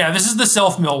green one. Yeah, this is the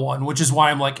self-mill one, which is why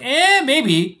I'm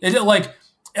maybe.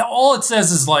 All it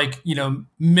says is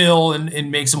mill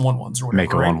and make some 1/1s or whatever.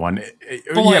 Make a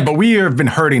 1/1. But we have been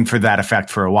hurting for that effect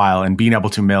for a while, and being able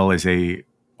to mill is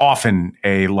often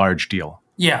a large deal.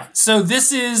 Yeah. So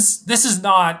this is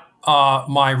not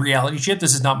my reality chip.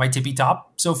 This is not my tippy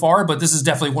top so far, but this is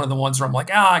definitely one of the ones where I'm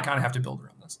I kind of have to build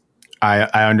around this.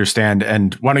 I understand.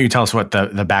 And why don't you tell us what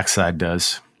the backside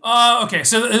does? Okay,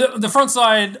 so the front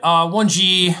side,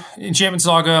 1G, Enchantment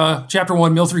Saga, Chapter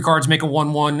 1, mill 3 cards, make a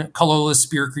 1/1 colorless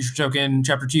spirit creature token.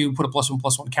 Chapter 2, put a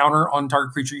 +1/+1 counter on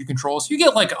target creature you control. So you get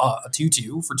a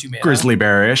 2/2 for 2 mana. Grizzly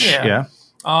Bearish, yeah.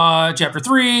 Chapter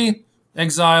 3,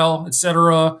 exile,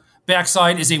 etc.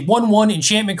 Backside is a 1/1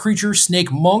 enchantment creature,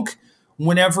 Snake Monk.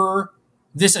 Whenever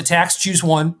this attacks, choose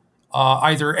one.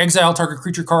 Either exile target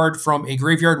creature card from a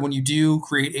graveyard. When you do,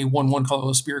 create a 1/1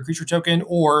 colorless spirit creature token,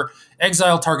 or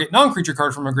exile target non-creature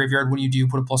card from a graveyard. When you do,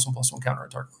 put a +1/+1 counter on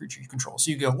target creature you control.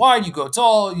 So you go wide, you go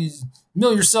tall, you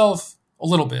mill yourself a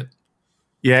little bit.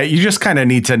 Yeah, you just kind of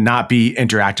need to not be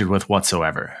interacted with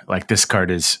whatsoever. This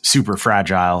card is super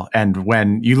fragile. And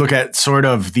when you look at sort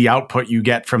of the output you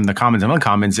get from the commons and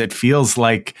uncommons, it feels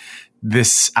like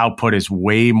this output is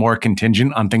way more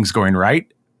contingent on things going right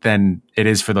than it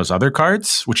is for those other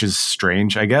cards, which is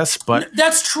strange, I guess. But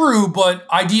that's true. But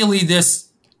ideally, this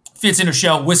fits in a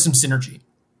shell with some synergy.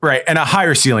 Right, and a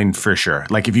higher ceiling for sure.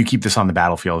 Like if you keep this on the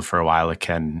battlefield for a while, it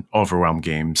can overwhelm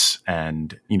games,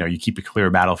 and you keep a clear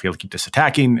battlefield, keep this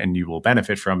attacking, and you will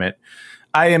benefit from it.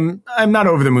 I'm not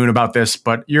over the moon about this,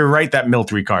 but you're right that mill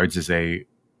 3 cards is a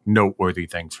noteworthy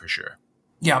thing for sure.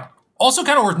 Yeah. Also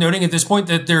kind of worth noting at this point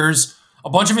that there's a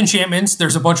bunch of enchantments,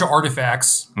 there's a bunch of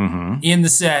artifacts in the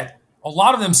set. A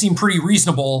lot of them seem pretty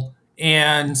reasonable,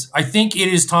 and I think it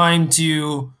is time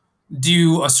to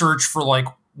do a search for like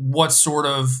what sort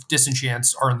of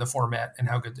disenchants are in the format and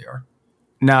how good they are.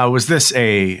 Now, was this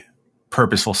a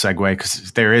purposeful segue?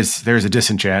 Because there's a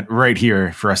disenchant right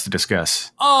here for us to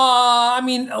discuss. I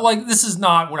mean, like this is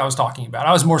not what I was talking about.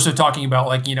 I was more so talking about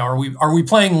like, are we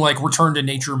playing like Return to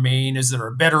Nature main? Is there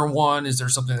a better one? Is there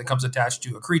something that comes attached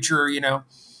to a creature?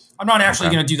 I'm not actually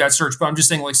going to do that search, but I'm just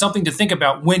saying like something to think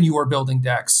about when you are building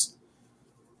decks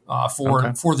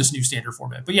for this new standard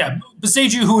format. But yeah,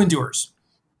 Boseiju Who Endures.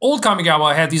 Old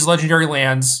Kamigawa had these legendary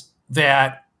lands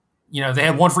that, they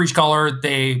had one for each color.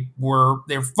 They were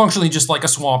functionally just like a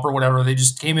swamp or whatever. They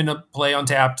just came into play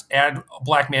untapped, add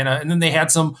black mana, and then they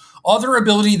had some other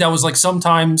ability that was like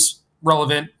sometimes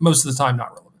relevant, most of the time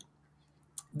not relevant.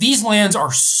 These lands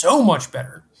are so much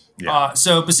better. Yeah.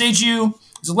 So Boseiju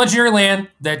is a legendary land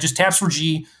that just taps for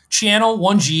G, channel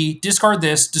 1G, discard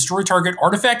this, destroy target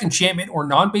artifact, enchantment, or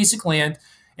non-basic land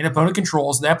an opponent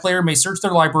controls. That player may search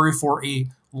their library for a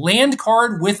land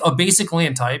card with a basic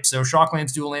land type. So shock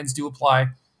lands, dual lands do apply.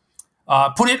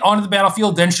 Put it onto the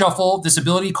battlefield, then shuffle. This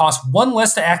ability costs 1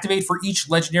 less to activate for each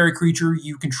legendary creature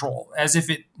you control, as if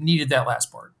it needed that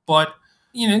last part. But,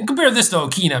 compare this to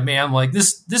Okina, man. Like,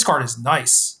 this card is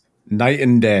nice. Night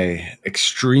and day.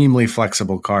 Extremely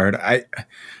flexible card. I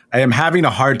am having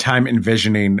a hard time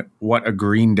envisioning what a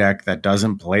green deck that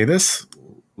doesn't play this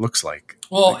looks like.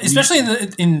 Well, especially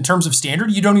in terms of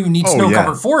standard, you don't even need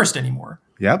snow-covered forest anymore.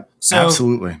 Yep,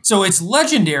 absolutely. So it's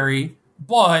legendary,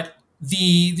 but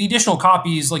the additional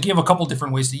copies, like you have a couple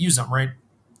different ways to use them, right?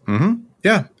 Mm-hmm.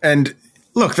 Yeah, and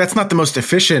look, that's not the most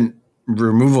efficient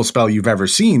removal spell you've ever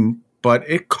seen, but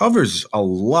it covers a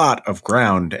lot of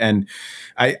ground. And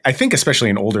I think especially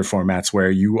in older formats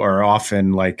where you are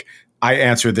often like, I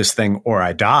answer this thing or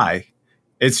I die,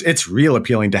 it's real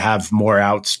appealing to have more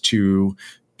outs to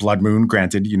Blood Moon.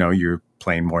 Granted, you're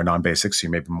playing more non-basics, so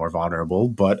you may be more vulnerable,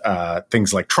 but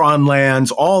things like Tron lands,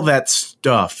 all that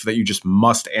stuff that you just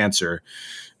must answer.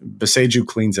 Boseiju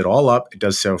cleans it all up. It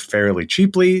does so fairly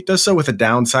cheaply. It does so with a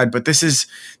downside, but this is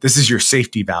your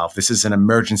safety valve. This is an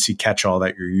emergency catch-all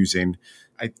that you're using.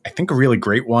 I think a really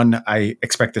great one. I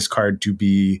expect this card to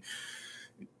be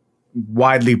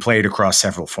widely played across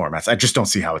several formats. I just don't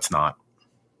see how it's not.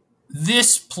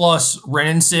 This plus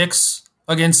Renin 6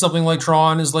 against something like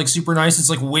Tron is like super nice. It's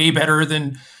like way better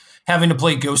than having to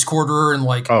play Ghost Quarter and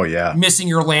like missing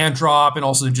your land drop, and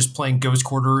also just playing Ghost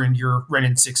Quarter in your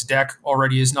Renin 6 deck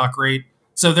already is not great.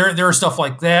 So there are stuff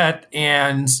like that,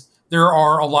 and there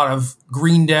are a lot of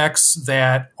green decks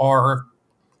that are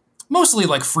mostly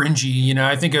like fringy.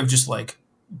 I think of just like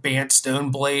Bant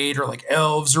Stoneblade or like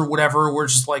Elves or whatever, where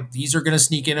it's just like these are going to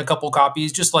sneak in a couple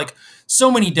copies. Just like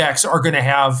so many decks are going to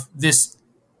have this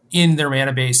in their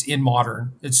mana base in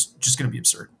Modern. It's just going to be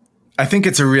absurd. I think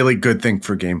it's a really good thing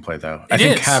for gameplay, though. I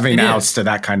think having outs to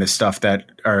that kind of stuff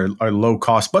that are low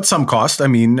cost, but some cost. I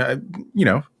mean,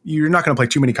 you're not going to play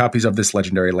too many copies of this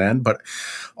legendary land, but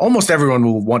almost everyone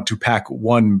will want to pack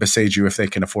one Boseiju if they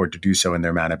can afford to do so in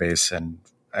their mana base. And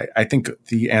I think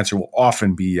the answer will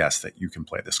often be yes, that you can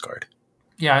play this card.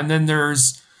 Yeah, and then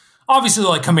there's obviously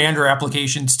like commander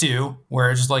applications too, where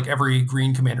it's just like every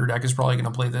green commander deck is probably going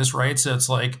to play this, right? So it's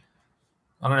like,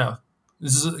 I don't know.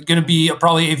 This is going to be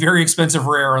probably a very expensive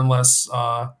rare unless,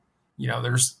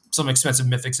 there's some expensive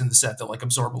mythics in the set that like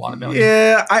absorb a lot of value.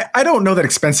 Yeah, I don't know that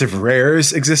expensive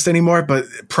rares exist anymore, but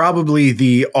probably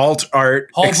the alt art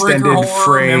extended Hullbreaker,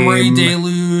 frame, Memory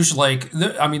Deluge,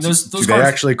 those do they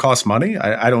actually cost money?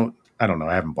 I don't know.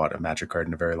 I haven't bought a Magic card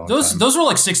in a very long time. Those were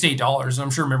like $6 to $8, and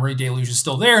I'm sure Memory Deluge is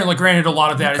still there. And like, granted, a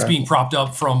lot of that is being propped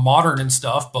up from Modern and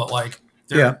stuff, but like,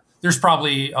 there's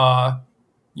probably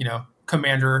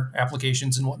commander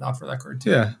applications and whatnot for that card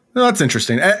too. Yeah, no, that's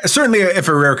interesting. Certainly, if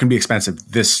a rare can be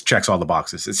expensive, this checks all the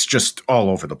boxes. It's just all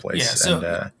over the place. Yeah,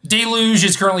 so Deluge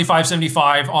is currently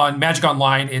 $5.75 on Magic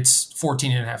Online. It's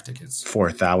 14.5 tickets.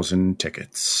 4,000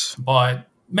 tickets. But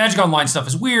Magic Online stuff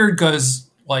is weird because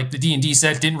like the D&D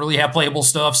set didn't really have playable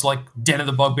stuff. So like Den of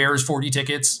the Bugbear is 40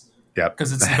 tickets. Yep,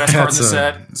 because it's the best card in the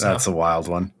set. So, that's a wild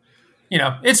one.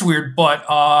 It's weird, but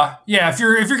if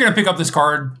you're gonna pick up this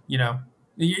card,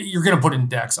 you're going to put in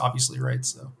decks, obviously, right?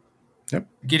 So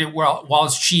get it while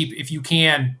it's cheap if you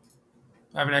can.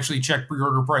 I haven't actually checked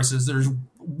pre-order prices. There's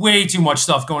way too much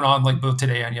stuff going on, like both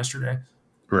today and yesterday.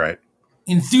 Right.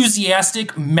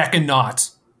 Enthusiastic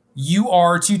Mechanaut. You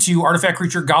are 2/2 artifact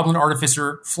creature, goblin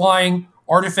artificer, flying.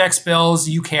 Artifact spells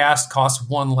you cast cost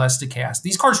 1 less to cast.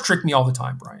 These cards trick me all the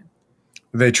time, Brian.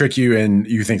 They trick you and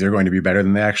you think they're going to be better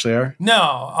than they actually are?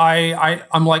 No,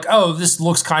 I'm like, oh, this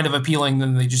looks kind of appealing,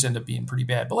 then they just end up being pretty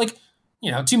bad. But like,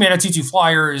 2 mana, 2/2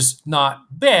 flyer is not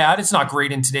bad. It's not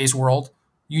great in today's world.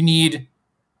 You need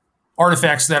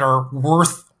artifacts that are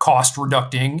worth cost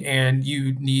reducting, and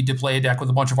you need to play a deck with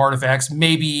a bunch of artifacts.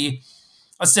 Maybe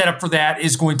a setup for that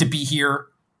is going to be here.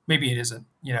 Maybe it isn't,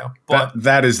 But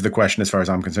that is the question as far as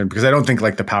I'm concerned, because I don't think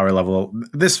like the power level,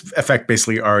 this effect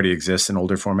basically already exists in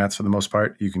older formats for the most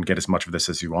part. You can get as much of this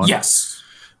as you want. Yes.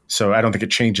 So I don't think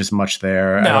it changes much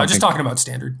there. No, I'm just talking about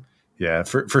standard. Yeah,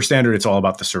 for standard, it's all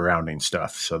about the surrounding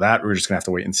stuff. So that we're just going to have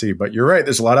to wait and see. But you're right,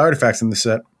 there's a lot of artifacts in the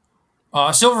set.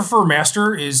 Silver Fur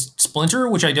Master is Splinter,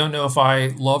 which I don't know if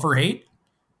I love or hate.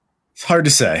 It's hard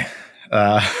to say.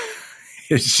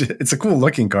 It's a cool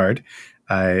looking card.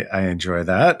 I enjoy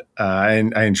that. I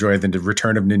enjoy the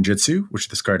return of ninjutsu, which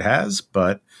this card has.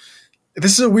 But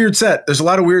this is a weird set. There's a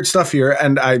lot of weird stuff here,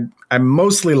 and I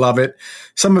mostly love it.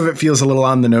 Some of it feels a little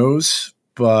on the nose,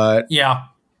 but yeah,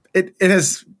 it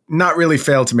has not really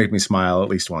failed to make me smile at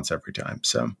least once every time.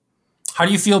 So, how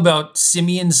do you feel about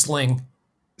Simian Sling?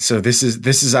 So this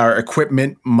is our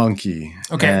equipment monkey.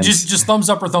 Okay, just thumbs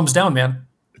up or thumbs down, man.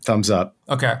 Thumbs up.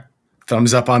 Okay.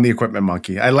 Thumbs up on the equipment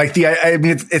monkey. I like I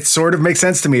mean, it sort of makes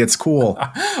sense to me. It's cool.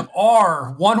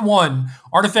 R11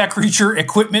 artifact creature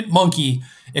equipment monkey.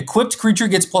 Equipped creature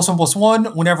gets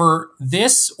 +1/+1 whenever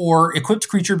this or equipped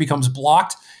creature becomes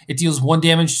blocked. It deals 1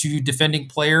 damage to defending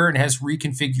player and has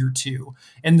reconfigure 2.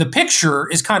 And the picture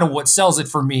is kind of what sells it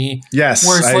for me. Yes,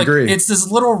 where it's I agree. It's this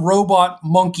little robot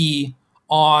monkey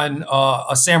on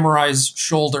a samurai's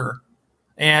shoulder.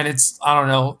 And it's, I don't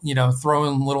know,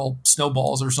 throwing little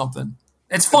snowballs or something.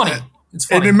 It's funny. It's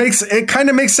funny. And it kind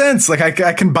of makes sense. Like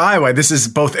I can buy why this is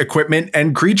both equipment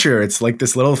and creature. It's like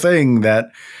this little thing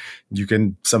that you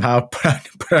can somehow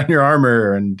put on your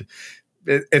armor, and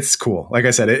it's cool. Like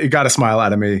I said, it got a smile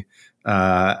out of me.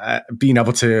 Being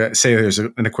able to say there's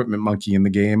an equipment monkey in the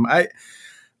game. I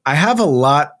have a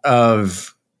lot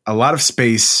of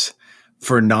space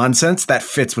for nonsense that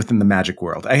fits within the Magic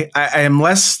world. I am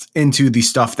less into the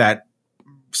stuff that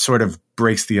sort of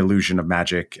breaks the illusion of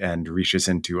Magic and reaches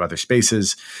into other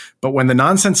spaces. But when the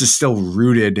nonsense is still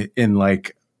rooted in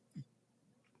like,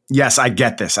 yes, I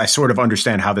get this. I sort of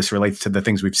understand how this relates to the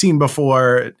things we've seen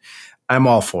before. I'm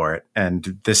all for it.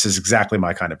 And this is exactly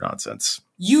my kind of nonsense.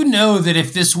 You know that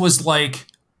if this was like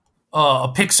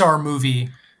a Pixar movie,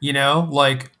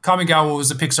 like Kamigawa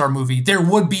was a Pixar movie, there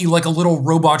would be like a little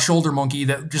robot shoulder monkey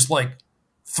that just like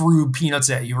threw peanuts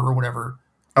at you or whatever.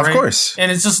 Of right? course.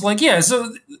 And it's just like, yeah,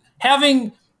 so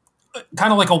having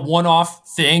kind of like a one-off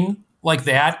thing like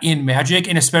that in Magic,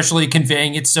 and especially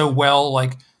conveying it so well,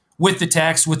 like with the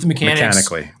text, with the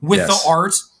mechanics, with the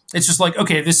art, it's just like,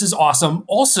 okay, this is awesome.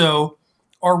 Also,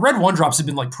 our red 1-drops have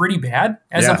been like pretty bad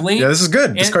as of late. Yeah, this is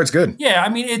good. This card's good. Yeah, I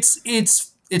mean,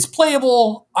 it's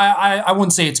playable. I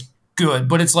wouldn't say it's good,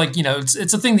 but it's like,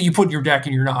 it's a thing that you put in your deck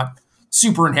and you're not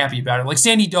super unhappy about it. Like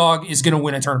Sandy Dog is going to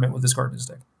win a tournament with this card in his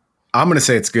deck. I'm going to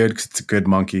say it's good because it's a good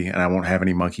monkey, and I won't have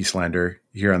any monkey slander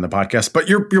here on the podcast. But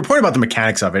your point about the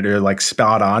mechanics of it are like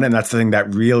spot on, and that's the thing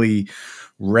that really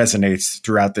resonates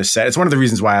throughout this set. It's one of the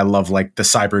reasons why I love like the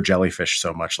cyber jellyfish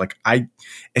so much. Like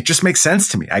it just makes sense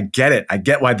to me. I get it. I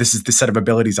get why this is the set of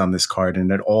abilities on this card, and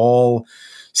it all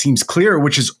seems clear,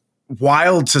 which is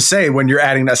wild to say when you're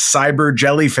adding a cyber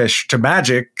jellyfish to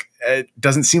Magic. It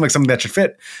doesn't seem like something that should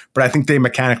fit, but I think they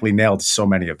mechanically nailed so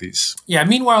many of these. Yeah.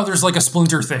 Meanwhile, there's like a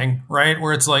Splinter thing, right?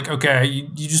 Where it's like, okay, you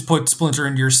just put Splinter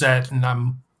into your set, and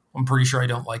I'm pretty sure I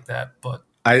don't like that, but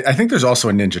I think there's also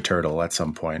a Ninja Turtle at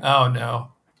some point. Oh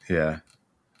no. Yeah.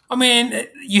 I mean,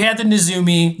 you had the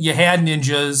Nezumi, you had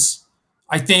ninjas.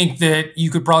 I think that you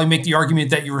could probably make the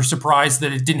argument that you were surprised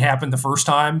that it didn't happen the first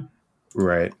time.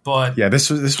 Right. But yeah, this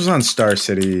was on Star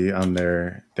City on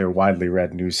their widely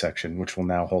read news section, which will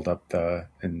now hold up the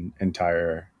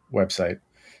entire website.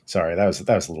 Sorry, that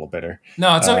was a little bitter.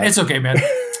 No, it's okay, man.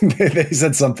 They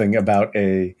said something about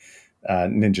a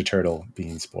Ninja Turtle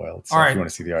being spoiled. So all right. If you want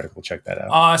to see the article, check that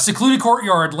out. Secluded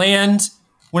Courtyard. Land.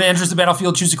 When it enters the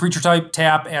battlefield, choose a creature type.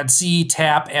 Tap, add C.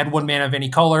 Tap, add 1 mana of any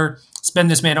color. Spend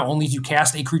this mana only to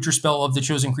cast a creature spell of the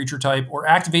chosen creature type, or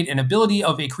activate an ability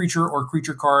of a creature or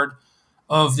creature card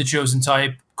of the chosen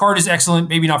type. Card is excellent.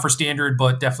 Maybe not for standard,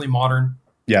 but definitely modern.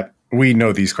 Yep. We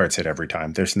know these cards hit every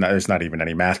time. There's not even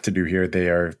any math to do here. They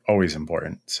are always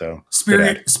important. So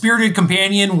Spirited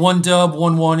Companion, 1/1,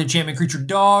 1/1, enchantment creature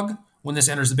dog. When this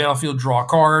enters the battlefield, draw a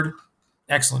card.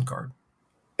 Excellent card.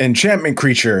 Enchantment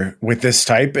creature with this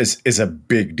type is a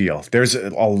big deal. There's a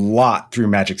lot through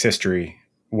Magic's history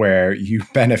where you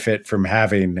benefit from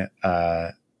having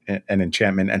an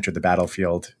enchantment enter the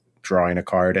battlefield, drawing a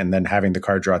card, and then having the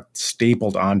card draw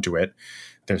stapled onto it.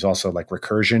 There's also like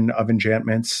recursion of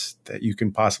enchantments that you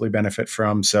can possibly benefit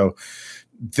from. So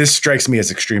this strikes me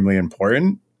as extremely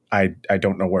important. I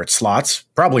don't know where it slots,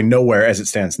 probably nowhere as it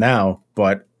stands now,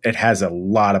 but it has a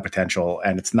lot of potential,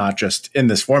 and it's not just in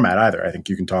this format either. I think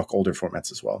you can talk older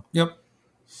formats as well. Yep.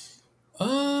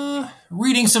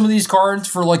 Reading some of these cards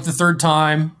for like the third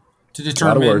time to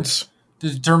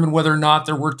determine whether or not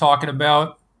they're worth talking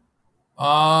about.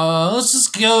 Let's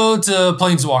just go to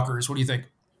Planeswalkers. What do you think?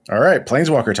 All right,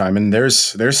 Planeswalker time, and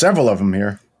there's several of them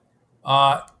here.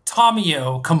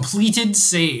 Tamiyo, Completed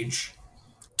Sage.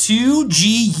 2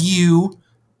 GU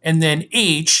and then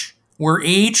H, where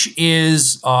H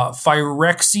is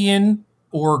Phyrexian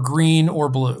or green or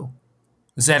blue.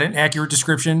 Is that an accurate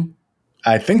description?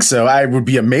 I think so. I would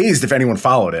be amazed if anyone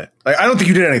followed it. Like, I don't think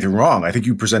you did anything wrong. I think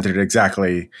you presented it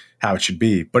exactly how it should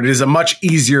be. But it is a much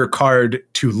easier card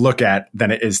to look at than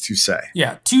it is to say.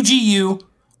 Yeah, 2 GU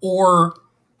or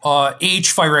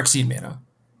H Phyrexian mana.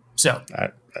 So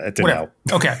it didn't help.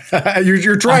 Okay,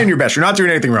 you're trying your best. You're not doing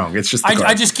anything wrong. It's just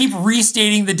I just keep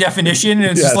restating the definition,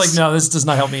 and it's just like, no, this does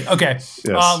not help me. Okay,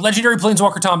 yes. Legendary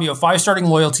Planeswalker Tamiyo, 5 starting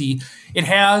loyalty. It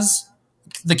has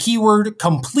the keyword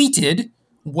completed,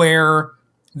 where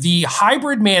the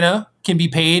hybrid mana can be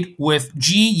paid with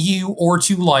GU or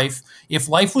 2 life. If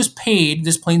life was paid,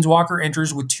 this Planeswalker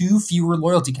enters with 2 fewer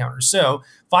loyalty counters. So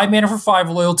 5 mana for 5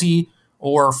 loyalty,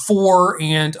 or 4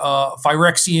 and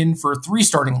Phyrexian for 3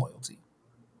 starting loyalty.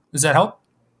 Does that help?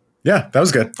 Yeah, that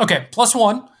was good. Okay,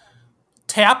 +1.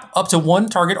 Tap up to 1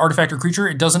 target artifact or creature.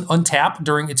 It doesn't untap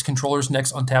during its controller's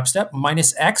next untap step.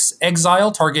 -X,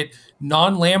 exile target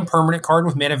non-land permanent card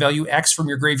with mana value X from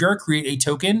your graveyard. Create a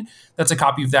token that's a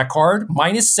copy of that card.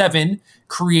 -7,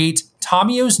 create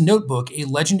Tamiyo's Notebook, a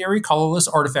legendary colorless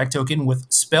artifact token with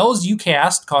spells you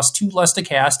cast, cost 2 less to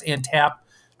cast, and tap,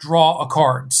 draw a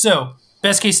card. So,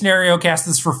 best case scenario, cast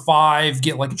this for 5,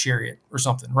 get like a chariot or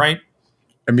something, right?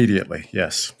 Immediately,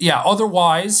 yes. Yeah,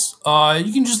 otherwise,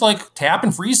 you can just like tap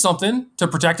and freeze something to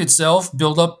protect itself,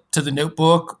 build up to the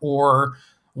Notebook, or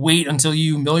wait until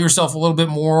you mill yourself a little bit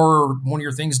more, or one of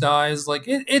your things dies. Like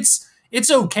it's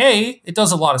okay. It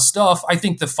does a lot of stuff. I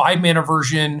think the 5 mana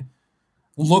version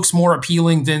looks more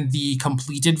appealing than the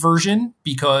completed version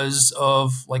because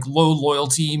of like low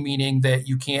loyalty, meaning that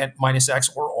you can't -X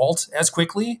or alt as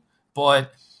quickly.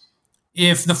 But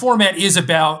if the format is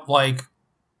about like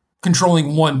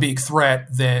controlling one big threat,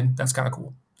 then that's kind of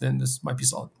cool. Then this might be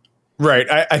solid. Right.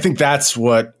 I think that's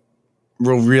what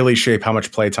will really shape how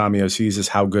much play Tamiyo sees, is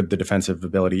how good the defensive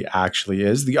ability actually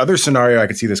is. The other scenario I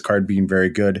could see this card being very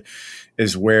good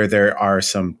is where there are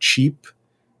some cheap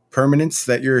permanents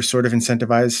that you're sort of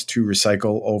incentivized to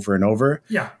recycle over and over.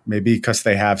 Yeah. Maybe because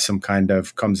they have some kind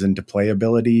of comes into play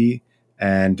ability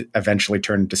and eventually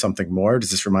turn into something more.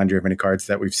 Does this remind you of any cards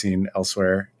that we've seen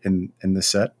elsewhere in this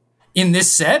set? In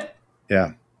this set?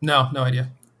 Yeah. No idea.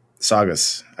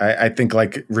 Sagas. I think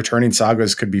like returning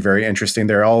sagas could be very interesting.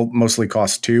 They're all mostly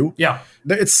cost 2. Yeah.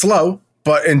 It's slow,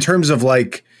 but in terms of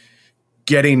like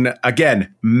getting,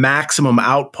 again, maximum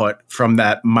output from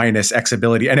that -X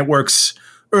ability, and it works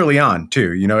early on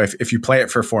too. You know, if you play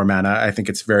it for 4 mana, I think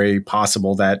it's very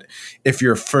possible that if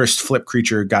your first flip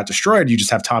creature got destroyed, you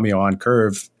just have Tamiyo on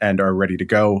curve and are ready to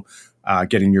go,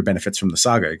 getting your benefits from the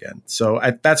saga again. So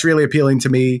that's really appealing to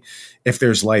me. If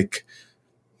there's like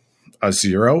a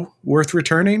 0 worth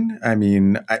returning, I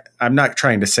mean, I'm not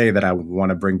trying to say that I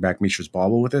want to bring back Mishra's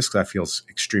Bauble with this, because that feels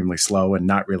extremely slow and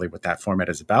not really what that format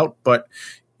is about. But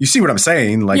you see what I'm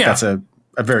saying? Like, that's a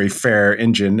very fair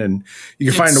engine, and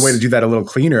you can find a way to do that a little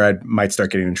cleaner. I might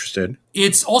start getting interested.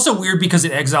 It's also weird because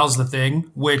it exiles the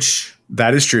thing, which...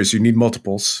 That is true. So you need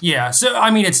multiples. Yeah. So,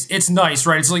 I mean, it's nice,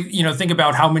 right? It's like, you know, think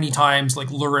about how many times like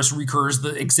Lurrus recurs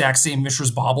the exact same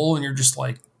Mishra's Bauble, and you're just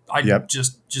like,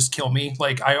 just kill me.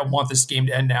 Like, I want this game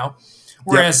to end now.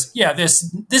 Whereas,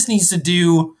 this needs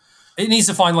to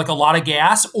find like a lot of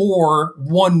gas or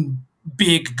one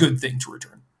big good thing to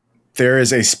return. There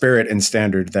is a spirit in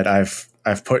Standard that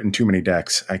I've put in too many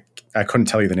decks. I couldn't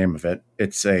tell you the name of it.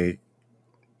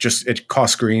 It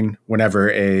costs green.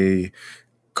 Whenever a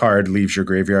card leaves your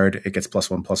graveyard, it gets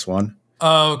 +1/+1.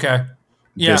 Oh, okay.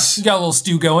 Yeah, you got a little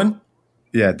stew going.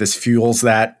 Yeah, this fuels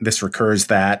that. This recurs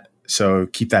that. So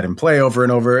keep that in play over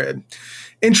and over.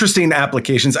 Interesting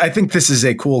applications. I think this is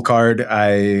a cool card.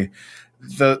 The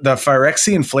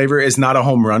Phyrexian flavor is not a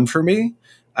home run for me.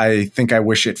 I think I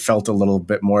wish it felt a little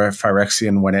bit more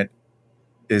Phyrexian when it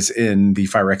is in the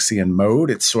Phyrexian mode.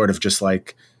 It's sort of just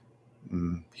like,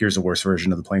 here's a worse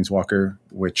version of the Planeswalker,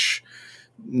 which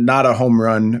not a home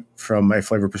run from a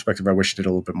flavor perspective. I wish it did a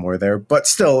little bit more there. But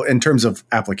still, in terms of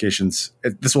applications,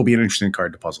 this will be an interesting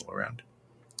card to puzzle around.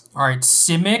 All right,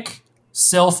 Simic,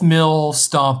 Self-Mill,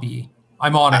 Stompy.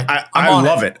 I'm on it. I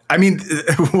love it. I mean,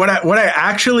 what I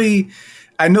actually,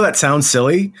 I know that sounds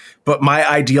silly, but my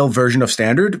ideal version of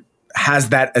Standard has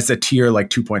that as a tier like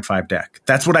 2.5 deck.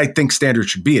 That's what I think Standard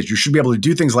should be. Is you should be able to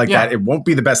do things like that. It won't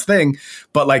be the best thing,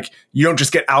 but like you don't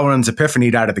just get Alrund's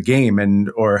Epiphany out of the game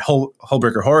or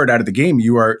Hullbreaker Horror out of the game.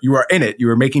 You are in it. You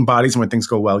are making bodies, and when things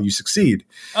go well, you succeed.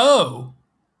 Oh.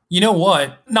 You know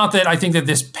what? Not that I think that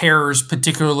this pairs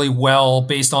particularly well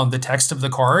based on the text of the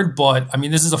card, but I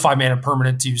mean, this is a 5-mana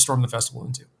permanent to Storm the Festival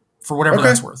into for whatever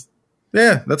that's worth.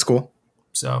 Yeah, that's cool.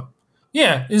 So,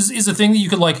 yeah, is a thing that you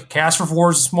could like cast for 4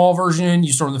 as a small version.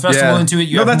 You Storm the Festival into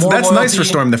it. That's nice for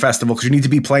Storm the Festival because you need to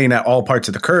be playing at all parts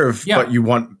of the curve, but you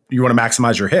want to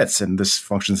maximize your hits, and this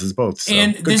functions as both. So,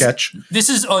 and good catch. This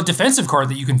is a defensive card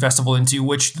that you can Festival into,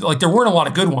 which like there weren't a lot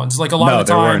of good ones. Like a lot of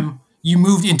the time. You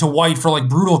moved into white for like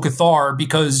Brutal Cathar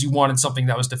because you wanted something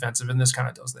that was defensive, and this kind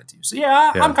of does that too. So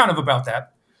I'm kind of about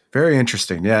that. Very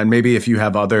interesting. Yeah, and maybe if you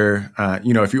have other,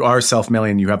 if you are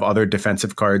self-milling, you have other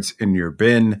defensive cards in your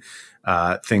bin,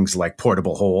 things like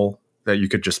Portable Hole that you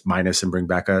could just minus and bring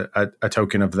back a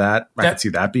token of that. I could see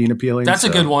that being appealing. That's a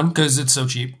good one because it's so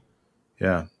cheap.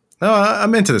 Yeah. No,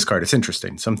 I'm into this card. It's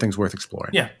interesting. Some things worth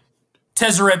exploring. Yeah.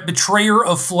 Tezzeret, Betrayer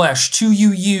of Flesh, 2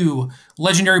 UU,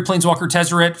 Legendary Planeswalker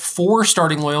Tezzeret, 4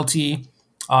 starting loyalty.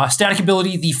 Static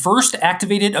ability, the first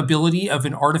activated ability of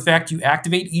an artifact you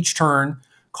activate each turn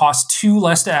costs 2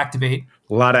 less to activate.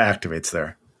 A lot of activates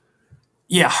there.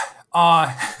 Yeah.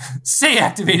 Say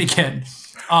activate again.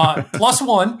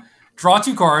 +1, draw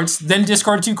 2 cards, then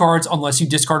discard 2 cards unless you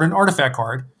discard an artifact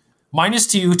card.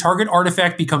 -2, target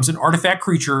artifact becomes an artifact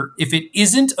creature. If it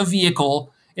isn't a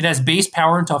vehicle, it has base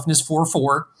power and toughness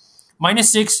 4/4.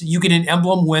 -6, you get an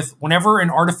emblem with whenever an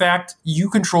artifact you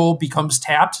control becomes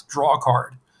tapped, draw a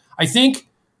card. I think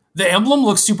the emblem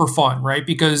looks super fun, right?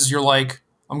 Because you're like,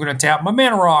 I'm going to tap my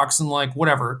mana rocks and like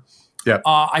whatever. Yep.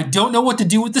 I don't know what to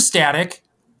do with the static.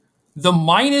 The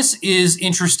minus is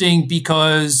interesting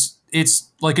because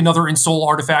it's like another Ensoul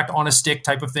artifact on a stick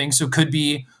type of thing. So it could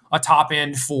be a top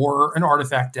end for an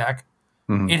artifact deck.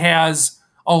 Mm-hmm. It has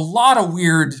a lot of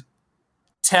weird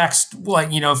text, like,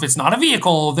 if it's not a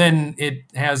vehicle, then it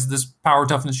has this power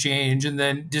toughness change, and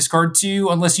then discard 2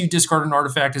 unless you discard an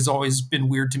artifact has always been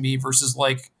weird to me versus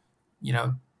like,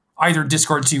 either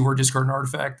discard 2 or discard an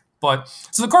artifact. But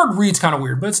so the card reads kind of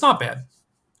weird, but it's not bad.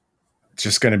 It's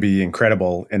just going to be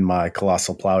incredible in my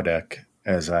Colossal Plow deck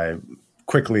as I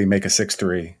quickly make a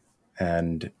 6/3.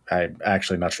 And I'm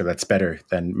actually not sure that's better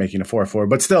than making a 4/4,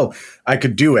 but still I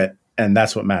could do it. And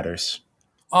that's what matters.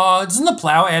 Doesn't the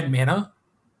Plow add mana?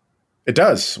 It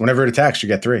does. Whenever it attacks, you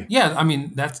get 3. Yeah, I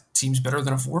mean, that seems better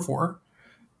than a 4/4.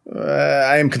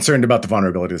 I am concerned about the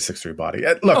vulnerability of the 6/3 body.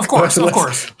 Look, of course.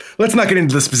 Let's not get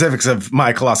into the specifics of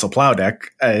my Colossal Plow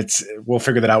deck. We'll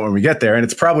figure that out when we get there, and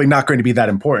it's probably not going to be that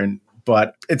important.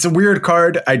 But it's a weird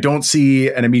card. I don't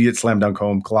see an immediate slam dunk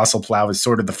home. Colossal Plow is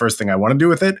sort of the first thing I want to do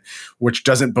with it, which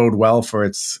doesn't bode well for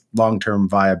its long-term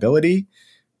viability.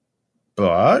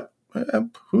 But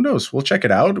who knows? We'll check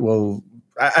it out.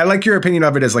 I like your opinion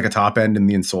of it as like a top end in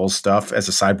the Ensoul stuff as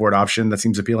a sideboard option. That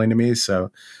seems appealing to me.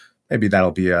 So maybe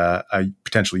that'll be a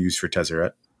potential use for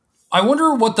Tezzeret. I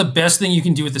wonder what the best thing you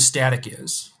can do with the static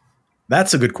is.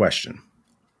 That's a good question.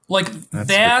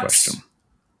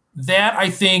 That I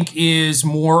think is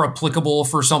more applicable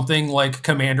for something like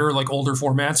Commander, like older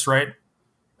formats, right?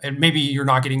 And maybe you're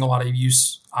not getting a lot of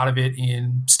use out of it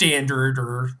in Standard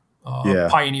or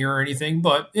Pioneer or anything,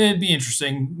 but it'd be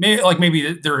interesting.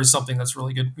 Maybe there is something that's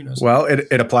really good. Who knows? Well,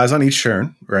 it applies on each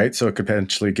turn, right? So it could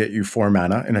potentially get you 4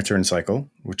 mana in a turn cycle,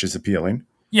 which is appealing.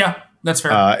 Yeah, that's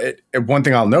fair. One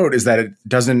thing I'll note is that it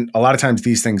doesn't. A lot of times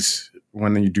these things,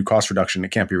 when you do cost reduction,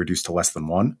 it can't be reduced to less than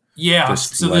 1. Yeah,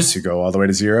 just lets you go all the way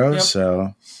to 0. Yep.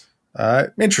 So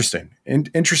interesting,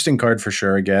 interesting card for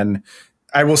sure. Again,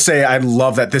 I will say I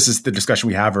love that this is the discussion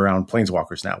we have around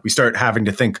Planeswalkers now. We start having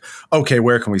to think, okay,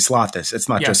 where can we slot this? It's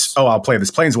not just, I'll play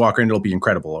this Planeswalker and it'll be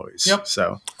incredible always. Yep.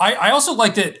 So I also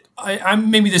like that.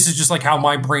 I'm maybe this is just like how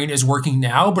my brain is working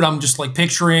now, but I'm just like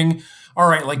picturing, all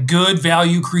right, like good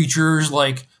value creatures,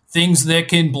 like things that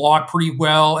can block pretty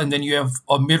well, and then you have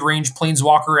a mid-range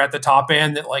Planeswalker at the top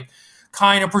end that like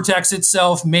kind of protects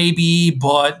itself, maybe,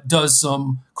 but does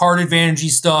some card advantage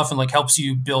stuff and like helps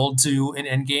you build to an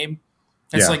end game.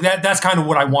 It's like that's kind of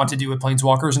what I want to do with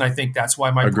Planeswalkers, and I think that's why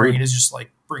my brain is just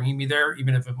like bringing me there,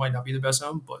 even if it might not be the best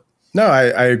home. But no,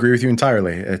 I agree with you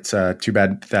entirely. It's too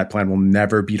bad that plan will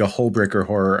never beat a Hullbreaker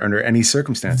Horror under any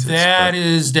circumstances. That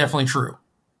is definitely true.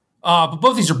 But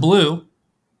both these are blue.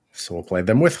 So we'll play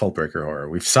them with Hullbreaker Horror.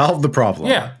 We've solved the problem.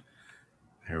 Yeah.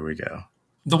 Here we go.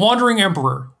 The Wandering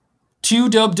Emperor. 2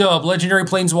 dub, legendary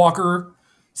planeswalker,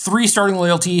 3 starting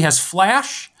loyalty, has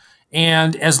flash,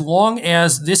 and as long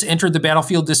as this entered the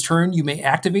battlefield this turn, you may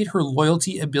activate her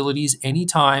loyalty abilities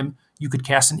anytime you could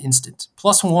cast an instant.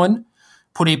 +1,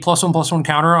 put a +1/+1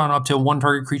 counter on up to 1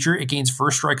 target creature. It gains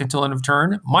first strike until end of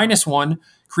turn. -1,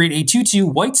 create a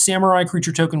 2/2 white samurai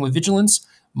creature token with vigilance.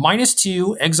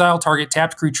 -2, exile target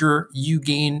tapped creature. You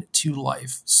gain 2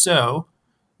 life. So,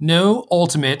 no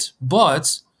ultimate,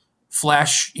 but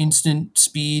flash, instant,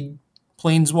 speed,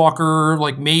 planeswalker,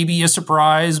 like maybe a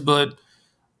surprise, but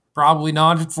probably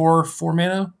not for 4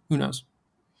 mana. Who knows?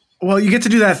 Well, you get to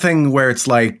do that thing where it's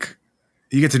like,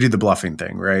 you get to do the bluffing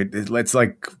thing, right? It's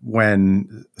like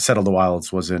when Settle the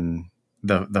Wilds was in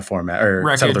the format, or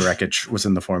Wreckage. Settle the Wreckage was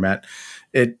in the format.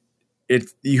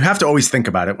 You have to always think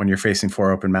about it when you're facing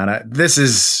 4 open mana. This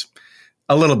is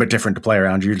a little bit different to play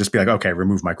around. You just be like, okay,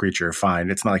 remove my creature, fine.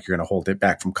 It's not like you're going to hold it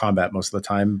back from combat most of the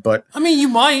time, but I mean, you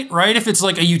might, right? If it's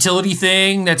like a utility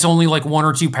thing that's only like 1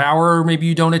 or 2 power, maybe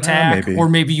you don't attack, or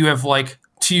maybe you have like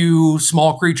 2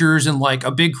 small creatures and like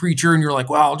a big creature, and you're like,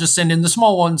 well, I'll just send in the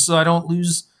small one so I don't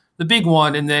lose the big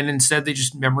one, and then instead they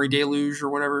just memory deluge or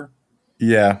whatever.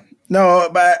 Yeah. No,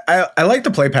 but I like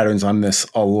the play patterns on this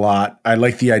a lot. I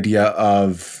like the idea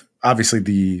of, obviously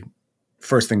the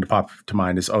first thing to pop to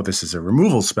mind is, oh, this is a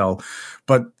removal spell.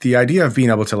 But the idea of being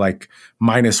able to like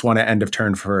 -1 at end of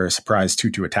turn for a surprise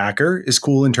 2/2 attacker is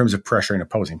cool in terms of pressuring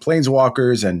opposing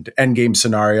planeswalkers and endgame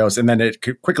scenarios. And then it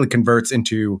quickly converts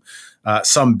into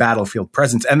some battlefield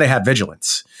presence, and they have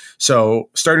vigilance. So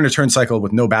starting a turn cycle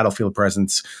with no battlefield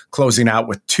presence, closing out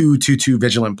with 2/2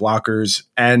 vigilant blockers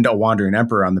and a Wandering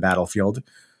Emperor on the battlefield.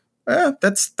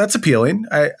 That's appealing.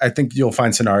 I think you'll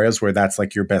find scenarios where that's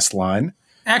like your best line.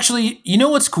 Actually, you know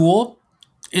what's cool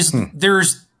is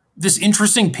there's this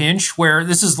interesting pinch where,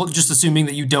 this is just assuming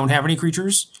that you don't have any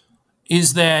creatures,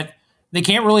 is that they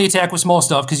can't really attack with small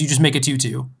stuff because you just make a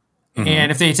 2/2.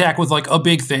 And if they attack with like a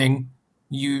big thing,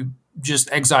 you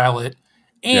just exile it.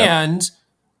 And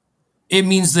it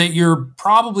means that you're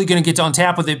probably going to get to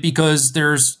untap with it because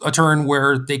there's a turn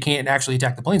where they can't actually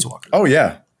attack the planeswalker. Oh,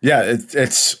 yeah. Yeah,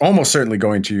 it's almost certainly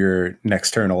going to your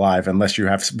next turn alive unless you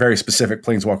have very specific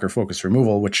planeswalker focus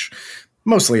removal, which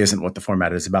mostly isn't what the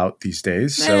format is about these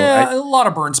days. So a lot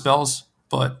of burn spells,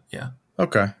 but yeah.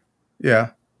 Okay. Yeah.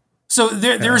 So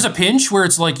there's a pinch where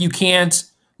it's like you can't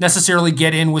necessarily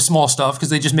get in with small stuff because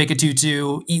they just make a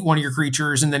 2/2, eat one of your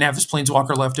creatures, and then have this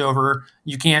planeswalker left over.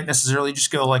 You can't necessarily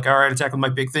just go like, all right, attack with my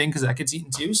big thing because that gets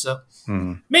eaten too. So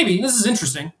maybe this is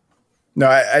interesting.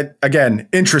 No, again,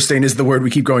 interesting is the word we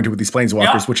keep going to with these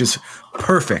planeswalkers, which is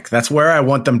perfect. That's where I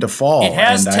want them to fall. It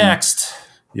has text.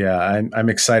 I'm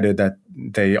excited that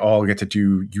they all get to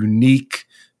do unique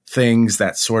things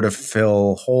that sort of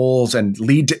fill holes and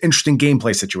lead to interesting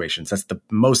gameplay situations. That's the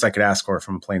most I could ask for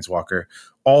from a planeswalker.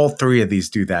 All 3 of these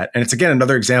do that. And it's, again,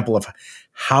 another example of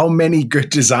how many good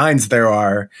designs there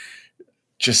are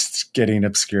just getting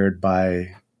obscured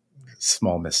by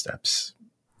small missteps.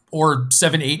 Or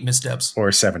 7/8 missteps. Or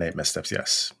 7/8 missteps,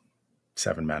 yes.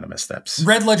 7 mana missteps.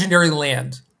 Red legendary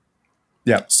land.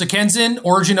 Yeah. Sekenzin,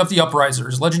 Origin of the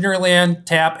Uprisers. Legendary land,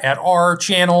 tap, add R,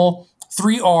 channel,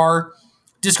 3R.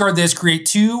 Discard this, create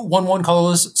 2 1/1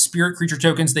 colorless spirit creature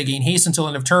tokens. They gain haste until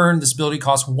end of turn. This ability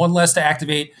costs 1 less to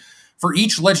activate for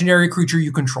each legendary creature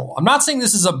you control. I'm not saying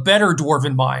this is a better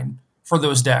Dwarven Mine for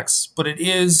those decks, but it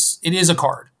is a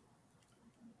card.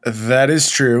 That is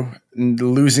true.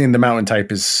 Losing the mountain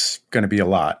type is going to be a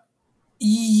lot.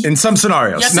 In some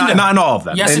scenarios. Yes, not in all of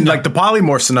them. Yes, in no. like the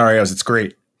polymorph scenarios, it's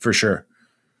great, for sure.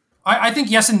 I think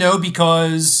yes and no,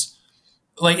 because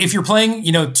like if you're playing,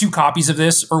 2 copies of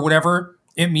this or whatever,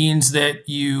 it means that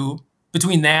you,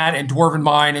 between that and Dwarven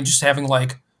Mine and just having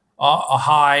like a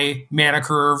high mana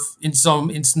curve in some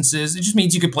instances, it just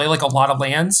means you could play like a lot of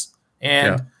lands.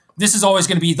 And this is always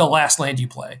going to be the last land you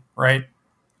play, right?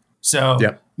 So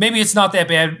maybe it's not that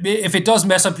bad. If it does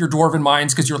mess up your Dwarven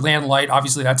Mines because you're land light,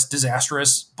 obviously that's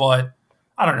disastrous. But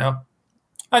I don't know.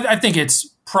 I think it's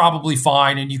probably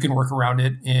fine and you can work around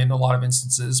it in a lot of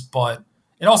instances. But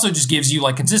it also just gives you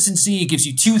like consistency. It gives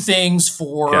you 2 things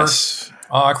for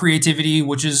creativity,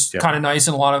 which is kind of nice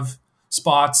in a lot of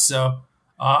spots. So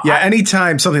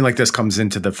Anytime something like this comes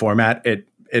into the format,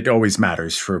 it always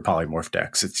matters for polymorph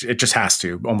decks. It just has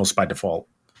to, almost by default.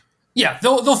 Yeah,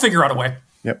 they'll figure out a way.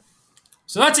 Yep.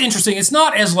 So that's interesting. It's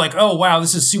not as like, oh, wow,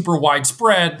 this is super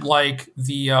widespread like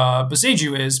the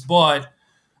Boseiju is, but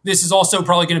this is also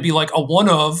probably going to be like a one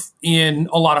of in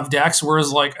a lot of decks,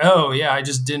 whereas like, oh, yeah, I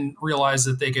just didn't realize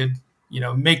that they could,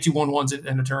 make 2 1/1s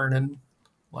in a turn, and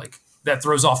like that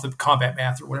throws off the combat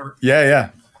math or whatever. Yeah.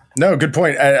 No, good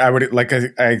point. I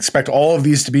expect all of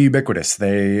these to be ubiquitous.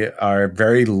 They are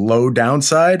very low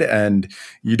downside, and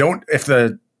you don't, if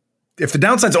the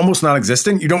downside's almost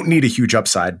non-existent, you don't need a huge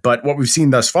upside. But what we've seen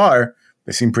thus far,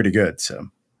 they seem pretty good. So,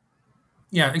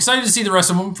 yeah, excited to see the rest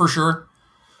of them for sure.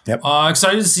 Yep.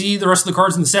 Excited to see the rest of the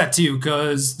cards in the set too,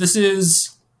 because this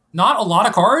is not a lot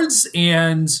of cards,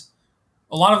 and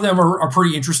a lot of them are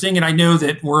pretty interesting. And I know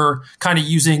that we're kind of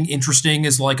using interesting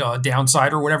as like a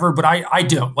downside or whatever, but I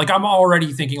don't. Like, I'm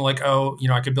already thinking like, oh,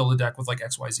 I could build a deck with like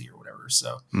XYZ or whatever.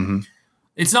 So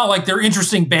It's not like they're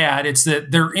interesting bad. It's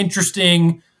that they're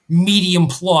interesting medium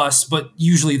plus, but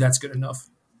usually that's good enough.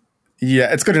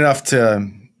 Yeah, it's good enough to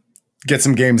get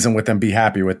some games in with them, be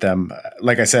happy with them.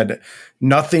 Like I said,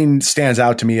 nothing stands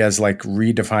out to me as like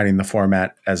redefining the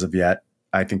format as of yet.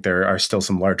 I think there are still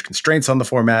some large constraints on the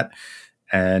format,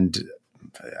 and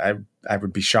I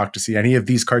would be shocked to see any of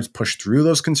these cards push through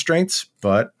those constraints,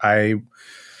 but I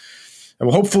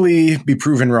will hopefully be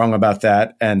proven wrong about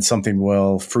that, and something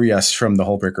will free us from the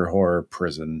Hullbreaker Horror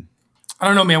prison. I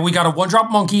don't know, man. We got a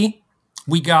 1-drop monkey.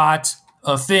 We got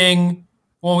a thing.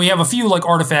 Well, we have a few like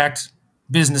artifact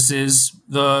businesses.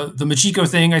 The Machiko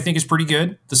thing, I think, is pretty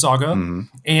good. The Saga.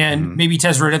 And maybe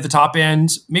Tezzeret at the top end.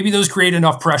 Maybe those create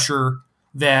enough pressure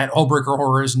that Hullbreaker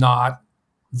Horror is not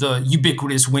the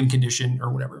ubiquitous win condition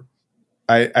or whatever.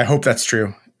 I hope that's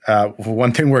true.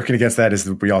 One thing working against that is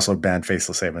that we also banned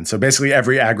Faceless Haven. So basically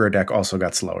every aggro deck also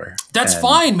got slower. That's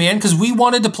fine, man, because we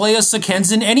wanted to play a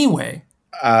Sekenzan anyway.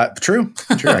 True.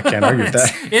 I can't argue with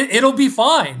that. It'll be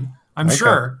fine, I'm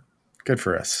sure. Good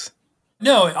for us.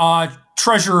 No,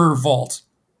 Treasure Vault.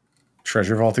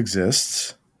 Treasure Vault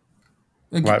exists.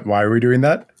 Why are we doing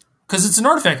that? Because it's an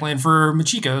artifact land for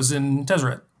Machikos and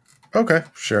Tezzeret. Okay,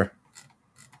 sure.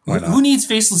 Who needs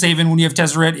Faceless Haven when you have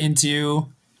Tezzeret into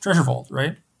Treasure Vault,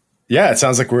 right? Yeah, it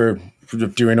sounds like we're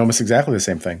doing almost exactly the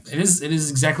same thing. It is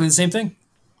exactly the same thing.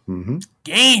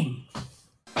 Game!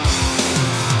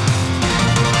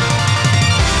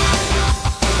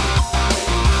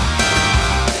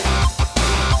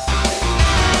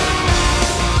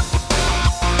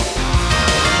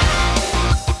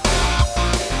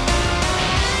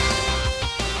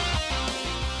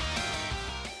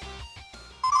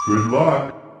 Good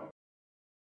luck.